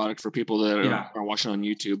Goose product for people that are watching on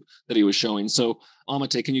YouTube that he was showing. So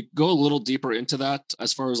Amitay, can you go a little deeper into that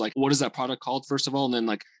as far as like, what is that product called first of all? And then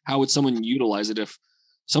like, how would someone utilize it? If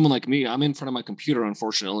someone like me, I'm in front of my computer,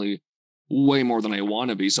 unfortunately, way more than I want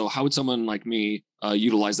to be. So how would someone like me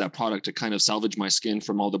utilize that product to kind of salvage my skin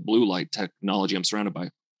from all the blue light technology I'm surrounded by?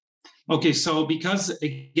 Okay, so because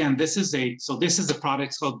again, this is a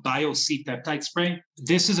product called Biolight peptide spray.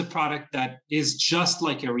 This is a product that is just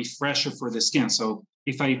like a refresher for the skin. So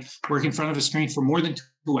if I work in front of a screen for more than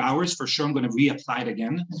 2 hours, for sure I'm going to reapply it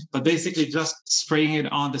again. But basically, just spraying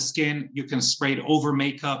it on the skin, you can spray it over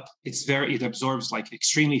makeup. It absorbs like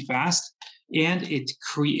extremely fast, and it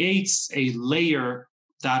creates a layer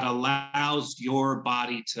that allows your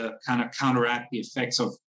body to kind of counteract the effects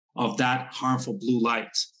of that harmful blue light.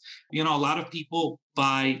 A lot of people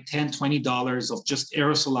buy $10, $20 of just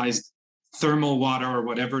aerosolized thermal water or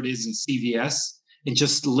whatever it is in CVS and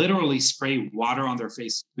just literally spray water on their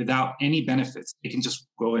face without any benefits. They can just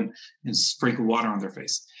go in and sprinkle water on their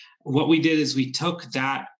face. What we did is we took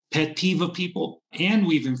that pet peeve of people and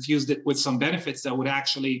we've infused it with some benefits that would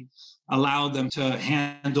actually allow them to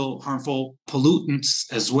handle harmful pollutants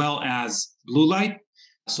as well as blue light.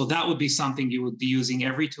 So that would be something you would be using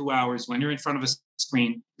every 2 hours when you're in front of a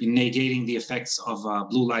screen, negating the effects of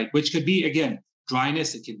blue light, which could be, again,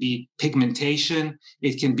 dryness, it could be pigmentation,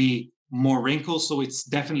 it can be more wrinkles. So it's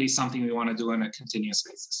definitely something we want to do on a continuous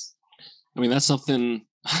basis. I mean, that's something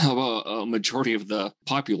a majority of the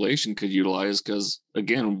population could utilize because,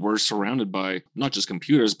 again, we're surrounded by not just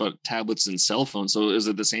computers, but tablets and cell phones. So is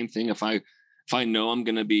it the same thing if I know I'm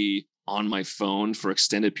going to be on my phone for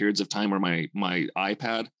extended periods of time or my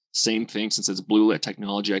iPad? Same thing, since it's blue light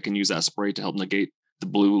technology, I can use that spray to help negate the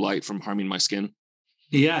blue light from harming my skin.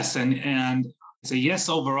 Yes, and it's a yes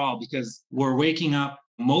overall, because we're waking up,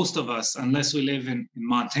 most of us, unless we live in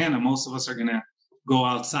Montana, most of us are going to go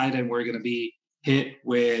outside and we're going to be hit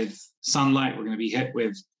with sunlight. We're going to be hit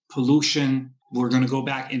with pollution. We're going to go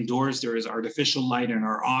back indoors. There is artificial light in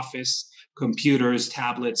our office, computers,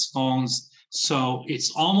 tablets, phones. So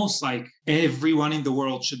it's almost like everyone in the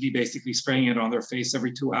world should be basically spraying it on their face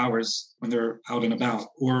every 2 hours when they're out and about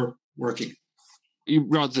or working. You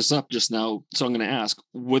brought this up just now, so I'm going to ask,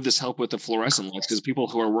 would this help with the fluorescent lights? Because people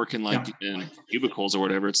who are working in cubicles or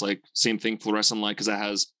whatever, it's like same thing, fluorescent light, because it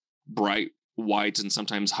has bright white and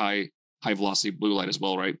sometimes high velocity blue light as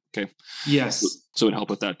well, right? Okay. Yes. So it'd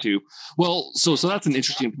help with that too. Well, so that's an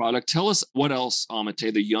interesting product. Tell us what else,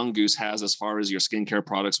 Amitay, the Young Goose has as far as your skincare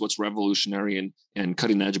products. What's revolutionary and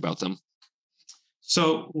cutting edge about them?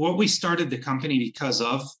 So what we started the company because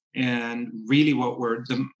of, and really what we're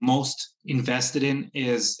the most invested in,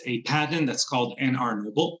 is a patent that's called NR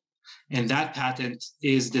Noble. And that patent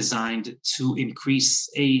is designed to increase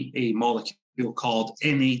a molecule called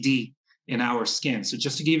NAD in our skin. So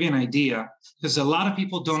just to give you an idea, because a lot of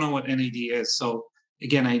people don't know what NAD is. So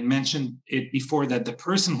again, I mentioned it before that the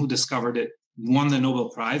person who discovered it won the Nobel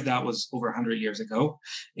Prize. That was over 100 years ago.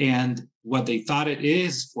 And what they thought it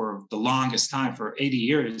is for the longest time, for 80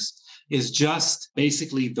 years, is just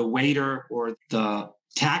basically the waiter or the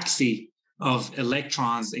taxi of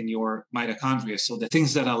electrons in your mitochondria. So the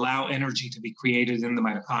things that allow energy to be created in the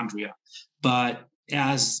mitochondria. But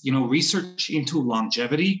as research into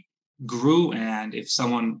longevity grew, and if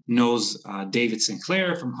someone knows David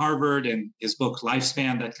Sinclair from Harvard and his book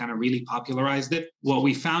Lifespan, that kind of really popularized it, what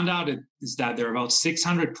we found out is that there are about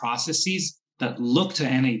 600 processes that look to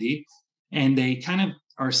NAD, and they kind of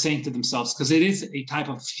are saying to themselves, because it is a type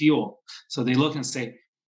of fuel, so they look and say,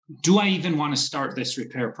 do I even want to start this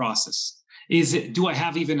repair process? Do I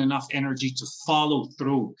have even enough energy to follow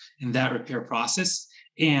through in that repair process?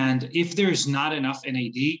 And if there's not enough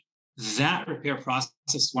NAD, that repair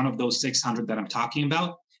process, one of those 600 that I'm talking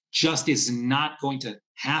about, just is not going to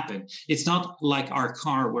happen. It's not like our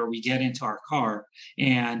car, where we get into our car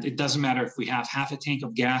and it doesn't matter if we have half a tank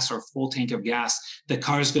of gas or a full tank of gas, the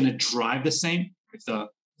car is going to drive the same. If the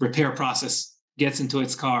repair process gets into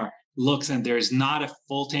its car, looks, and there's not a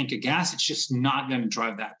full tank of gas, it's just not going to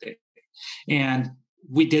drive that day. And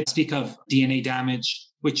we did speak of DNA damage,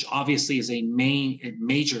 which obviously is a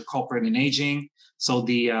major culprit in aging. So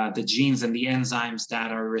the genes and the enzymes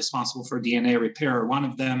that are responsible for DNA repair are one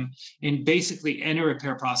of them. And basically any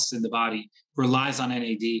repair process in the body relies on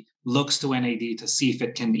NAD, looks to NAD to see if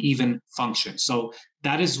it can even function. So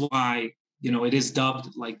that is why, it is dubbed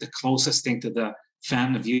like the closest thing to the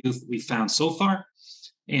fountain of youth we found so far.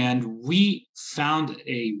 And we found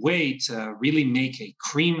a way to really make a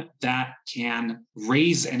cream that can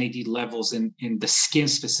raise NAD levels in the skin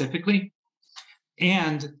specifically,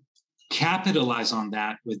 and capitalize on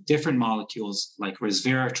that with different molecules like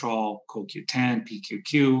resveratrol, CoQ10,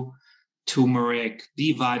 PQQ, turmeric,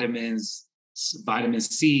 B vitamins, vitamin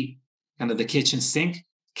C, kind of the kitchen sink,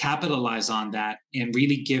 capitalize on that and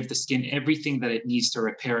really give the skin everything that it needs to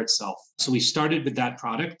repair itself. So we started with that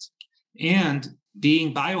product, and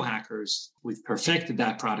being biohackers, we've perfected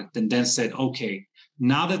that product and then said, okay,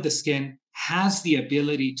 now that the skin has the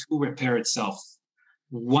ability to repair itself,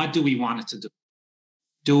 what do we want it to do?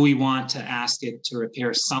 Do we want to ask it to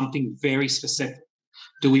repair something very specific?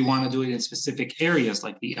 Do we want to do it in specific areas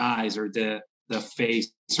like the eyes or the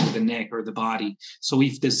face or the neck or the body? So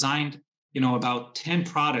we've designed, about 10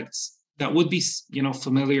 products that would be,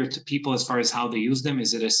 familiar to people as far as how they use them.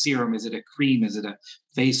 Is it a serum? Is it a cream? Is it a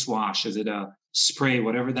face wash? Is it a spray,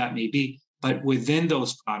 whatever that may be. But within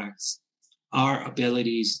those products are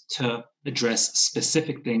abilities to address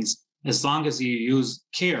specific things as long as you use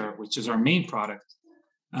Care, which is our main product,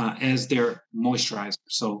 as their moisturizer.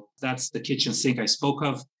 So that's the kitchen sink I spoke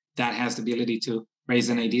of. That has the ability to raise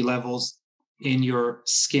NAD levels in your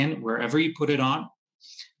skin wherever you put it on.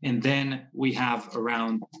 And then we have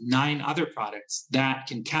around 9 other products that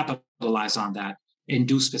can capitalize on that and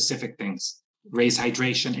do specific things, raise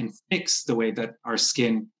hydration and fix the way that our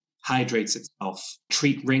skin hydrates itself,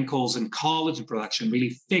 treat wrinkles and collagen production,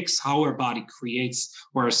 really fix how our body creates,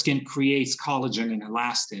 or our skin creates collagen and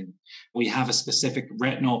elastin. We have a specific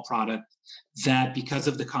retinol product that, because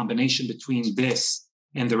of the combination between this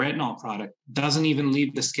and the retinol product, doesn't even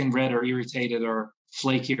leave the skin red or irritated or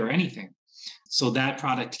flaky or anything. So that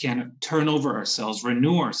product can turn over our cells,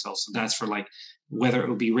 renew our cells. So that's for like whether it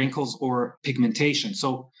will be wrinkles or pigmentation.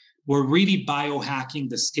 So we're really biohacking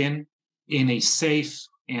the skin in a safe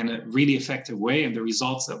and a really effective way. And the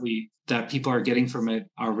results that people are getting from it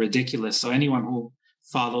are ridiculous. So anyone who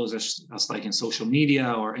follows us like in social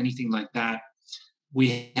media or anything like that,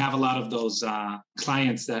 we have a lot of those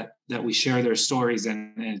clients that we share their stories,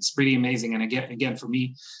 and it's pretty amazing. And again, for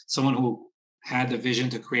me, someone who had the vision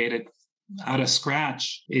to create it out of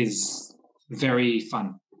scratch is very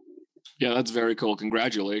fun. Yeah, that's very cool.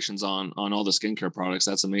 Congratulations on all the skincare products.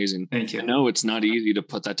 That's amazing. Thank you. I know it's not easy to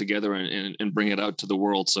put that together and bring it out to the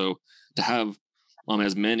world. So to have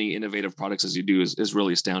as many innovative products as you do is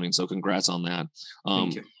really astounding. So congrats on that.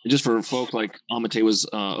 Thank you. Just for folk like Amitay was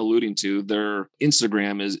alluding to, their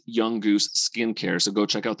Instagram is Young Goose Skincare. So go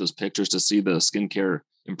check out those pictures to see the skincare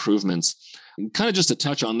improvements. Kind of just to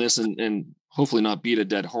touch on this and hopefully not beat a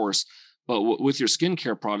dead horse, but with your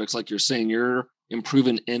skincare products, like you're saying, you're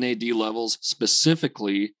improving NAD levels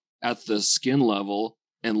specifically at the skin level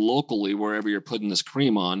and locally wherever you're putting this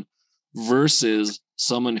cream on, versus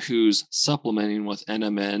someone who's supplementing with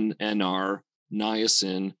NMN, NR,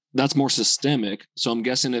 niacin. That's more systemic. So I'm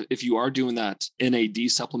guessing if you are doing that NAD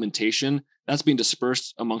supplementation, that's being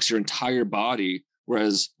dispersed amongst your entire body.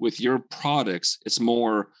 Whereas with your products, it's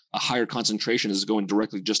more a higher concentration is going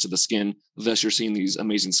directly just to the skin. Thus, you're seeing these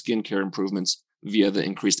amazing skincare improvements via the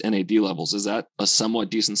increased NAD levels. Is that a somewhat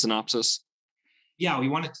decent synopsis? Yeah, we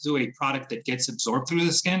wanted to do a product that gets absorbed through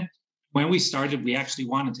the skin. When we started, we actually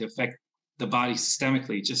wanted to affect the body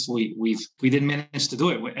systemically. Just we didn't manage to do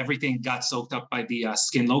it. Everything got soaked up by the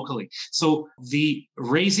skin locally. So the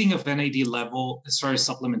raising of NAD level as far as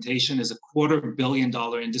supplementation is a $250 million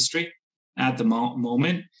industry at the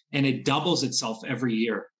moment, and it doubles itself every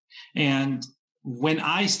year. And when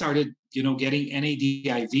I started, getting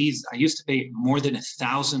NAD IVs, I used to pay more than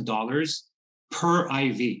 $1,000 per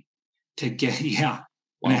IV to get, yeah.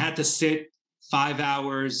 Wow. And I had to sit 5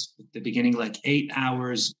 hours, at the beginning, like 8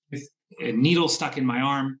 hours with a needle stuck in my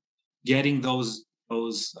arm, getting those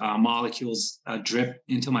molecules drip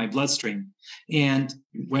into my bloodstream. And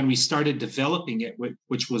when we started developing it,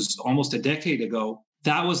 which was almost a decade ago,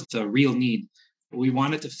 that was the real need. We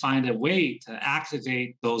wanted to find a way to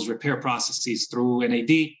activate those repair processes through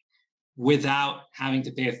NAD without having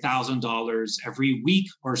to pay $1,000 every week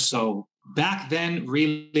or so. Back then,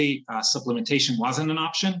 really, supplementation wasn't an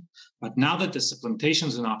option. But now that the supplementation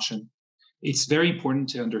is an option, it's very important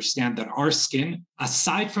to understand that our skin,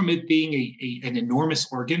 aside from it being an enormous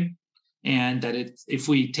organ, and that if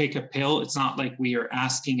we take a pill, it's not like we are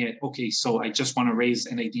asking it, okay, so I just want to raise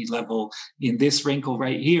NAD level in this wrinkle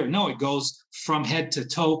right here. No, it goes from head to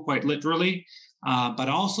toe, quite literally. But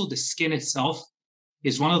also the skin itself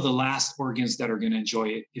is one of the last organs that are going to enjoy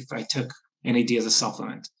it if I took NAD as a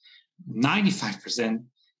supplement. 95%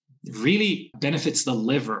 really benefits the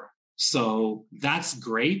liver. So that's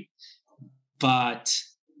great. But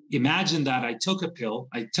imagine that I took a pill,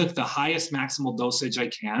 I took the highest maximal dosage I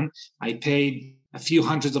can, I paid a few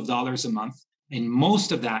hundreds of dollars a month, and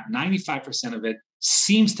most of that, 95% of it,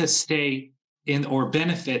 seems to stay in or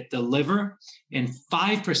benefit the liver, and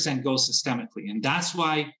 5% goes systemically. And that's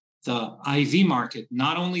why the IV market,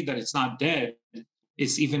 not only that it's not dead,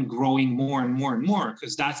 it's even growing more and more and more,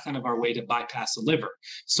 because that's kind of our way to bypass the liver.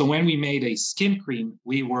 So when we made a skin cream,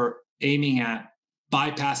 we were aiming at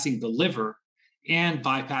bypassing the liver and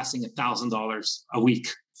bypassing $1,000 a week.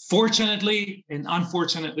 Fortunately and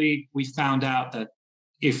unfortunately, we found out that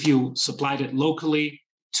if you supplied it locally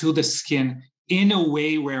to the skin in a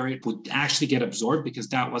way where it would actually get absorbed, because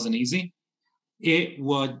that wasn't easy, it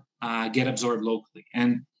would get absorbed locally.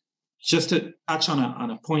 And just to touch on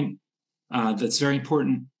a point that's very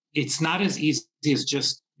important, it's not as easy as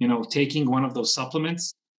just, taking one of those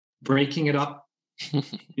supplements, breaking it up,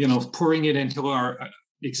 pouring it into our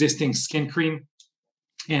existing skin cream,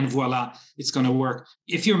 and voila, it's going to work.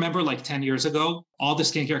 If you remember, like 10 years ago, all the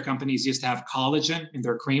skincare companies used to have collagen in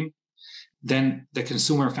their cream. Then the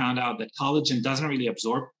consumer found out that collagen doesn't really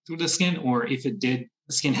absorb through the skin, or if it did,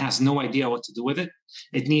 the skin has no idea what to do with it.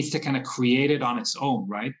 It needs to kind of create it on its own,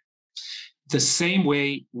 right? The same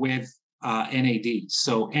way with NAD.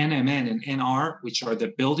 So NMN and NR, which are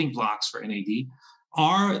the building blocks for NAD,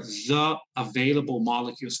 are the available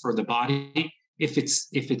molecules for the body if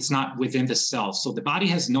it's not within the cell. So the body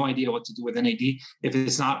has no idea what to do with NAD if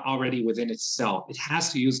it's not already within its cell. It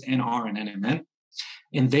has to use NR and NMN,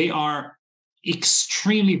 and they are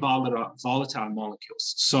extremely volatile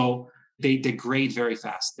molecules. So they degrade very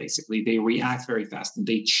fast, basically. They react very fast and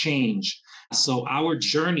they change. So our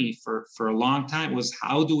journey for a long time was,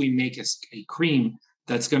 how do we make a cream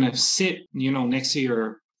that's going to sit, next to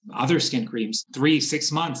your other skin creams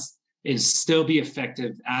 3-6 months and still be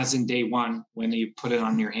effective as in day one when you put it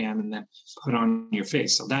on your hand and then put it on your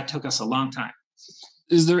face. So that took us a long time.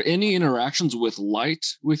 Is there any interactions with light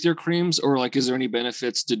with your creams, or like, is there any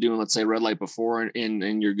benefits to doing, let's say, red light before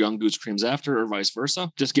and your Young Goose creams after, or vice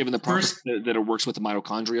versa? Just given the property that it works with the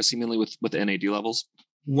mitochondria, seemingly with the NAD levels.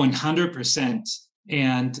 100%.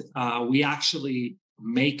 And we actually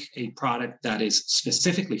make a product that is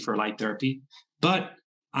specifically for light therapy. But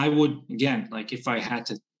I would, again, like if I had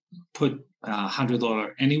to put $100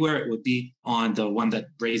 anywhere, it would be on the one that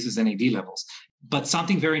raises NAD levels. But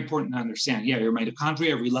something very important to understand, your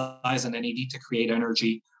mitochondria relies on NAD to create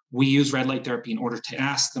energy. We use red light therapy in order to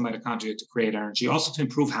ask the mitochondria to create energy, also to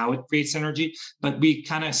improve how it creates energy, but we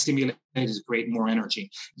kind of stimulate it to create more energy.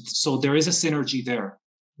 So there is a synergy there.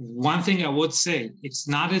 One thing I would say, it's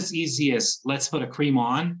not as easy as let's put a cream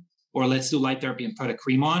on or let's do light therapy and put a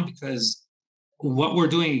cream on, because what we're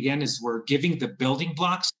doing again is we're giving the building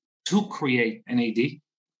blocks to create NAD.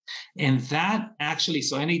 And that actually,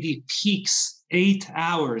 so NAD peaks 8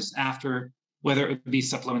 hours after, whether it be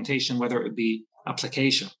supplementation, whether it be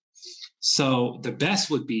application. So the best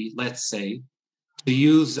would be, let's say, to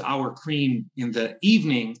use our cream in the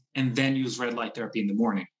evening and then use red light therapy in the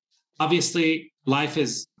morning. Obviously, life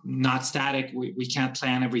is not static. We can't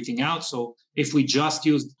plan everything out. So if we just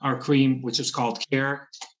use our cream, which is called Care,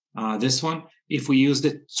 this one, if we used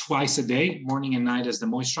it twice a day, morning and night as the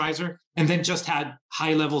moisturizer, and then just had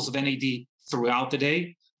high levels of NAD throughout the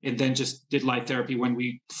day, and then just did light therapy when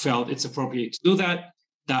we felt it's appropriate to do that,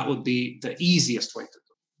 that would be the easiest way to do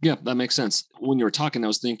it. Yeah, that makes sense. When you were talking, I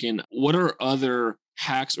was thinking, what are other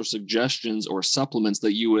hacks or suggestions or supplements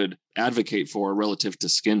that you would advocate for relative to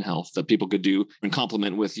skin health that people could do and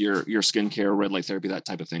complement with your skincare, red light therapy, that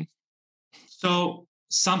type of thing? So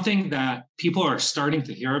something that people are starting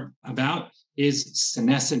to hear about is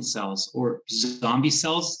senescent cells or zombie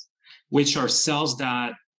cells, which are cells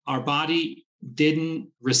that our body didn't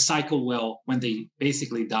recycle well when they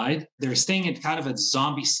basically died. They're staying in kind of a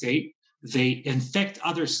zombie state. They infect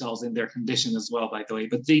other cells in their condition as well, by the way,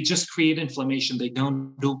 but they just create inflammation. They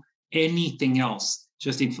don't do anything else,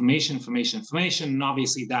 just inflammation. And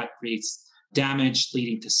obviously that creates damage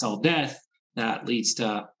leading to cell death. That leads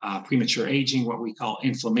to premature aging, what we call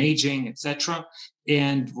inflammaging, etc.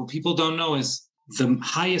 And what people don't know is the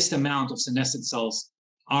highest amount of senescent cells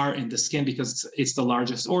are in the skin because it's the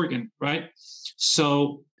largest organ, right?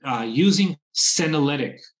 So using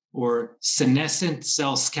senolytic or senescent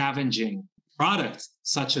cell scavenging products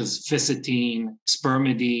such as ficetine,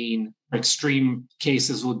 spermidine, extreme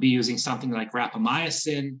cases would be using something like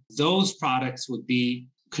rapamycin. Those products would be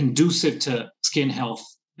conducive to skin health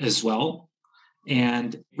as well.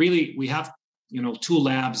 And really, we have, 2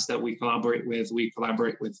 labs that we collaborate with. We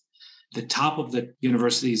collaborate with the top of the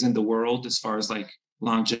universities in the world as far as like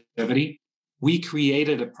longevity. We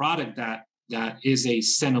created a product that is a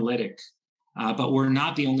senolytic, but we're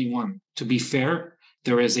not the only one. To be fair,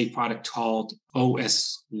 there is a product called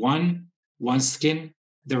OS1, One Skin.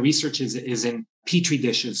 The research is in Petri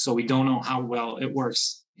dishes, so we don't know how well it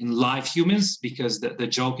works in live humans, because the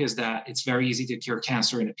joke is that it's very easy to cure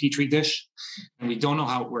cancer in a Petri dish, and we don't know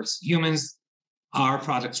how it works in humans. Our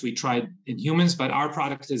products we tried in humans, but our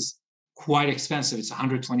product is quite expensive. It's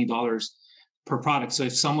 $120 per product. So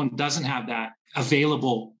if someone doesn't have that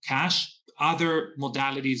available cash, other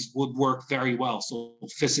modalities would work very well. So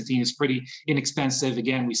ficetine is pretty inexpensive.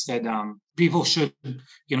 Again, we said people should,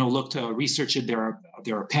 look to research it. There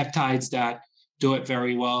are peptides that do it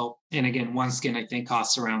very well. And again, One Skin, I think,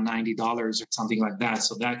 costs around $90 or something like that.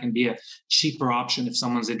 So that can be a cheaper option if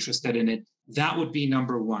someone's interested in it. That would be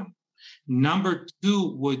number one. Number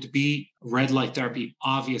two would be red light therapy.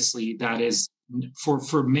 Obviously, that is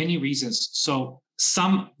for many reasons. So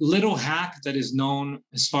some little hack that is known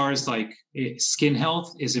as far as like skin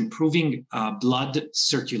health is improving blood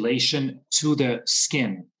circulation to the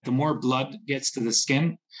skin. The more blood gets to the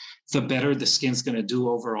skin, the better the skin's going to do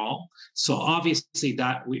overall. So obviously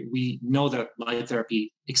that we know that light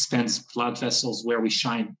therapy expands blood vessels where we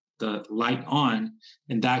shine the light on,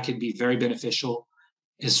 and that could be very beneficial.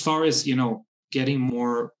 As far as, getting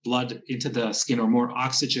more blood into the skin or more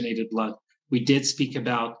oxygenated blood, we did speak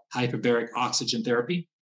about hyperbaric oxygen therapy.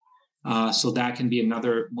 So that can be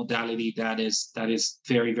another modality that is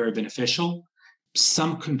very, very beneficial.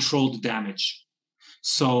 Some controlled damage.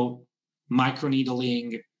 So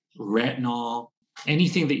microneedling, retinol,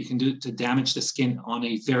 anything that you can do to damage the skin on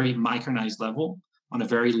a very micronized level, on a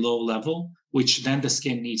very low level, which then the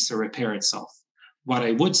skin needs to repair itself. What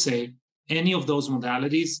I would say, any of those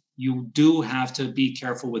modalities, you do have to be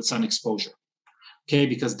careful with sun exposure, okay?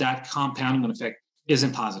 Because that compounding effect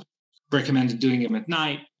isn't positive. Recommended doing them at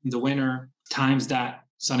night, in the winter, times that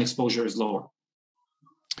sun exposure is lower.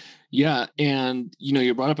 Yeah. And,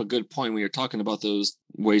 you brought up a good point when you're talking about those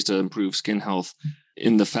ways to improve skin health,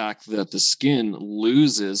 in the fact that the skin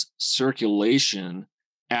loses circulation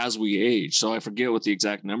as we age. So I forget what the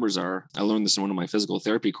exact numbers are. I learned this in one of my physical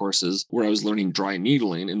therapy courses where I was learning dry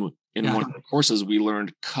needling. And in one of the courses, we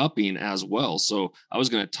learned cupping as well. So I was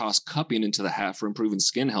going to toss cupping into the hat for improving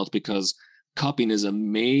skin health, because cupping is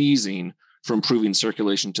amazing for improving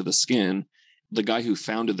circulation to the skin. The guy who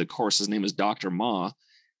founded the course, his name is Dr. Ma.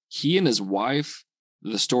 He and his wife,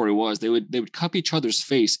 the story was they would cup each other's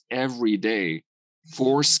face every day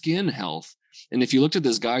for skin health. And if you looked at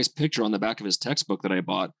this guy's picture on the back of his textbook that I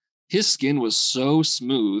bought, his skin was so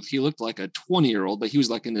smooth. He looked like a 20-year-old, but he was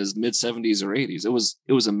like in his mid 70s or 80s.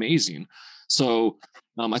 It was amazing. So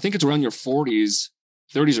I think it's around your 30s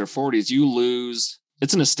or 40s, you lose,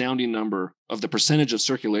 it's an astounding number of the percentage of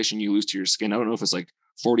circulation you lose to your skin. I don't know if it's like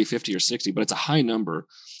 40, 50 or 60, but it's a high number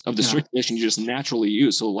of the circulation you just naturally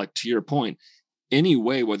use. So like to your point, any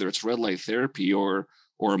way, whether it's red light therapy or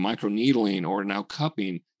microneedling or now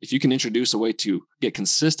cupping, if you can introduce a way to get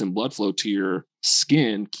consistent blood flow to your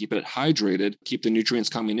skin, keep it hydrated, keep the nutrients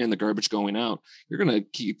coming in, the garbage going out, you're going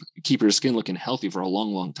to keep your skin looking healthy for a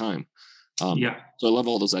long, long time. So I love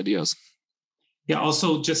all those ideas. Yeah.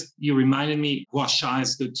 Also, just you reminded me, gua sha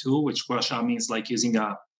is good too, which gua sha means like using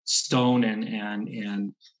a stone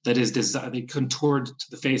and that is they contoured to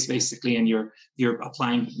the face basically, and you're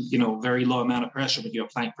applying very low amount of pressure, but you're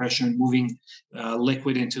applying pressure and moving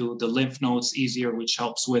liquid into the lymph nodes easier, which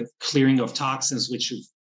helps with clearing of toxins, which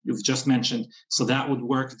you've just mentioned. So that would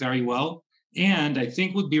work very well. And I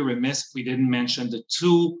think would be remiss if we didn't mention the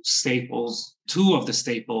two of the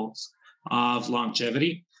staples of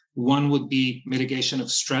longevity. One would be mitigation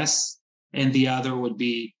of stress, and the other would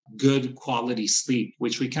be good quality sleep,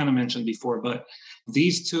 which we kind of mentioned before. But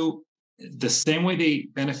these two, the same way they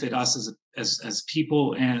benefit us as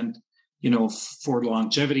people, and for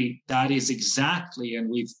longevity, that is exactly, and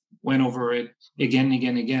we've went over it again and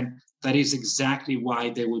again and again, that is exactly why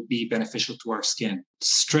they would be beneficial to our skin.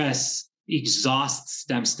 Stress exhausts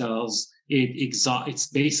stem cells. It's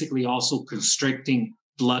basically also constricting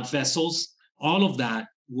blood vessels. All of that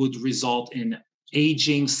would result in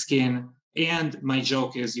aging skin. And my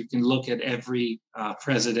joke is, you can look at every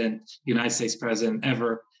United States president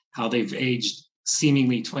ever, how they've aged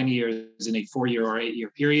seemingly 20 years in a 4-year or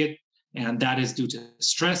 8-year period. And that is due to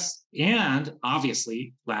stress and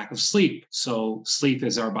obviously lack of sleep. So sleep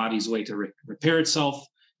is our body's way to repair itself.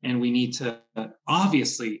 And we need to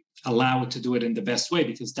obviously allow it to do it in the best way,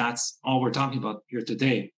 because that's all we're talking about here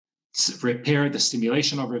today. It's repair, the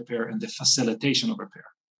stimulation of repair, and the facilitation of repair.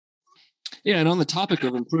 Yeah, and on the topic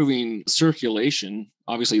of improving circulation,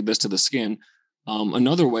 obviously this to the skin,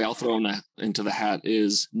 another way I'll throw into the hat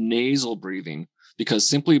is nasal breathing, because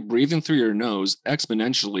simply breathing through your nose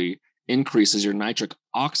exponentially increases your nitric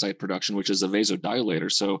oxide production, which is a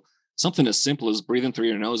vasodilator. So something as simple as breathing through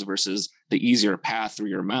your nose versus the easier path through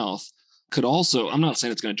your mouth could also, I'm not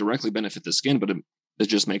saying it's going to directly benefit the skin, but it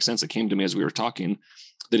just makes sense. It came to me as we were talking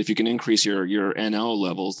that if you can increase your NO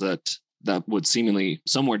levels, that would seemingly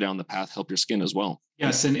somewhere down the path help your skin as well.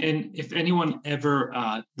 Yes. And if anyone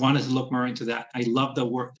ever wanted to look more into that, I love the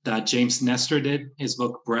work that James Nestor did. His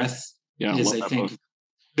book, Breath, is, I think,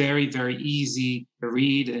 very, very easy to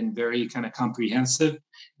read and very kind of comprehensive.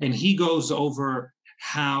 And he goes over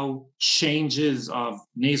how changes of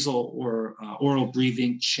nasal or oral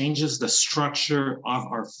breathing changes the structure of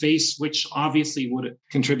our face, which obviously would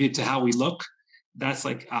contribute to how we look. That's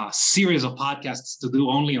like a series of podcasts to do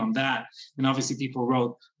only on that. And obviously people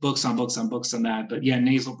wrote books on books on books on that. But yeah,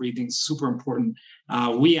 nasal breathing is super important.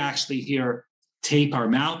 We actually here tape our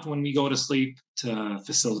mouth when we go to sleep to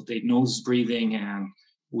facilitate nose breathing, and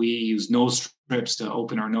we use nose strips to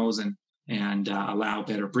open our nose and allow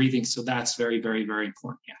better breathing. So that's very, very, very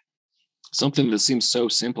important. Yeah. Something that seems so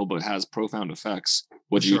simple but has profound effects,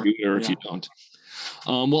 whether Sure. you do it or if you don't.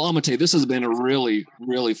 Well, Amitay, this has been a really,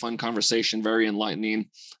 really fun conversation, very enlightening.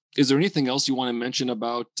 Is there anything else you want to mention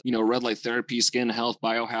about, red light therapy, skin health,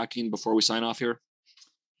 biohacking before we sign off here?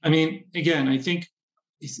 I mean, again, I think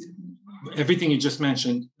everything you just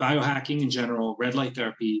mentioned, biohacking in general, red light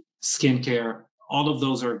therapy, skincare, all of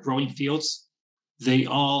those are growing fields. They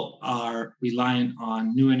all are reliant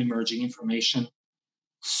on new and emerging information.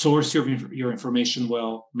 Source your information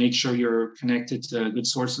well, make sure you're connected to good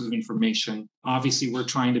sources of information. Obviously, we're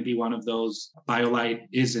trying to be one of those. Biolight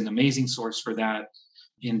is an amazing source for that.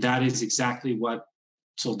 And that is exactly what,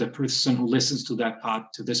 so the person who listens to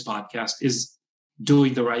this podcast is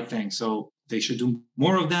doing the right thing. So they should do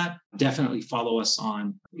more of that. Definitely follow us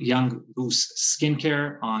on Young Goose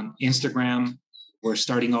Skincare on Instagram. We're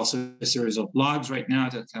starting also a series of blogs right now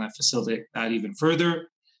to kind of facilitate that even further.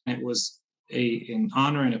 It was an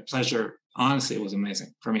honor and a pleasure. Honestly, it was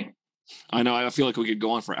amazing for me. I know. I feel like we could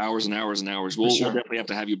go on for hours and hours and hours. We'll definitely have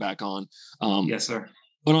to have you back on. Yes, sir.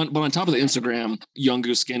 But on top of the Instagram, Young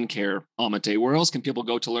Goose Skincare, Amitay, where else can people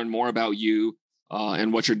go to learn more about you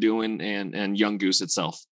and what you're doing and Young Goose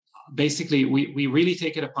itself? Basically, we really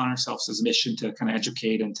take it upon ourselves as a mission to kind of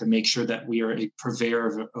educate and to make sure that we are a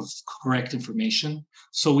purveyor of correct information.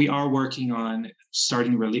 So we are working on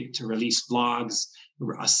starting to release blogs,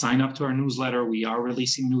 sign up to our newsletter. We are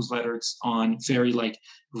releasing newsletters on very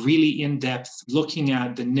really in-depth, looking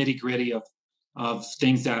at the nitty-gritty of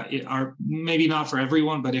things that are maybe not for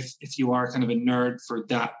everyone, but if you are kind of a nerd for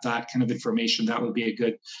that kind of information, that would be a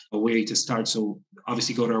good way to start. So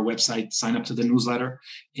obviously go to our website, sign up to the newsletter,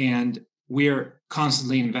 and we're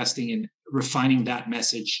constantly investing in refining that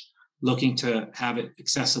message, looking to have it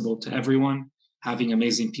accessible to everyone, having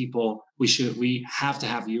amazing people. We have to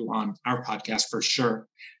have you on our podcast for sure.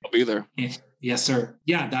 I'll be there. Yes, sir.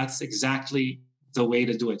 Yeah, that's exactly the way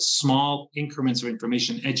to do it. Small increments of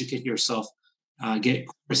information, educate yourself. Get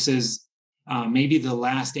courses. Maybe the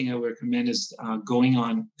last thing I would recommend is going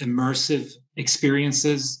on immersive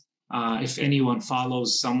experiences. If anyone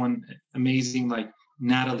follows someone amazing like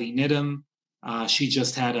Natalie Nidham, she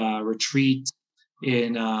just had a retreat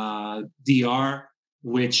in DR,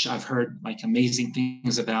 which I've heard amazing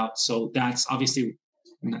things about. So that's obviously,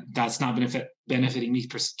 that's not benefiting me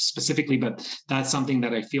specifically, but that's something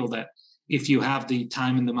that I feel that if you have the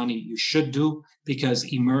time and the money, you should do, because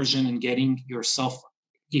immersion and getting yourself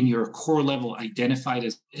in your core level identified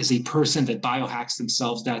as a person that biohacks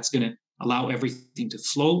themselves, that's going to allow everything to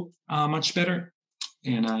flow much better.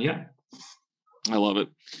 And yeah. I love it.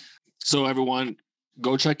 So everyone,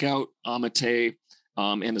 go check out Amitay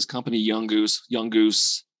and his company, Young Goose,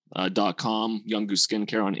 younggoose.com, Young Goose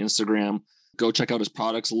Skincare on Instagram. Go check out his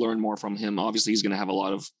products, learn more from him. Obviously, he's going to have a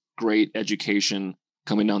lot of great education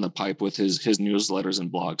coming down the pipe with his newsletters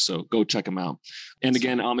and blogs. So go check him out. And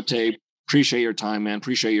again, Amitay, appreciate your time, man.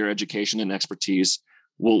 Appreciate your education and expertise.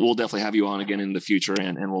 We'll definitely have you on again in the future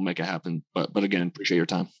and we'll make it happen. But again, appreciate your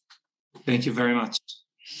time. Thank you very much.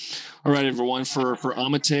 All right, everyone. For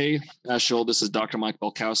Amitay Eshel, this is Dr. Mike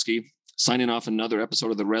Belkowski signing off another episode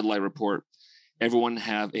of the Red Light Report. Everyone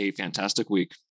have a fantastic week.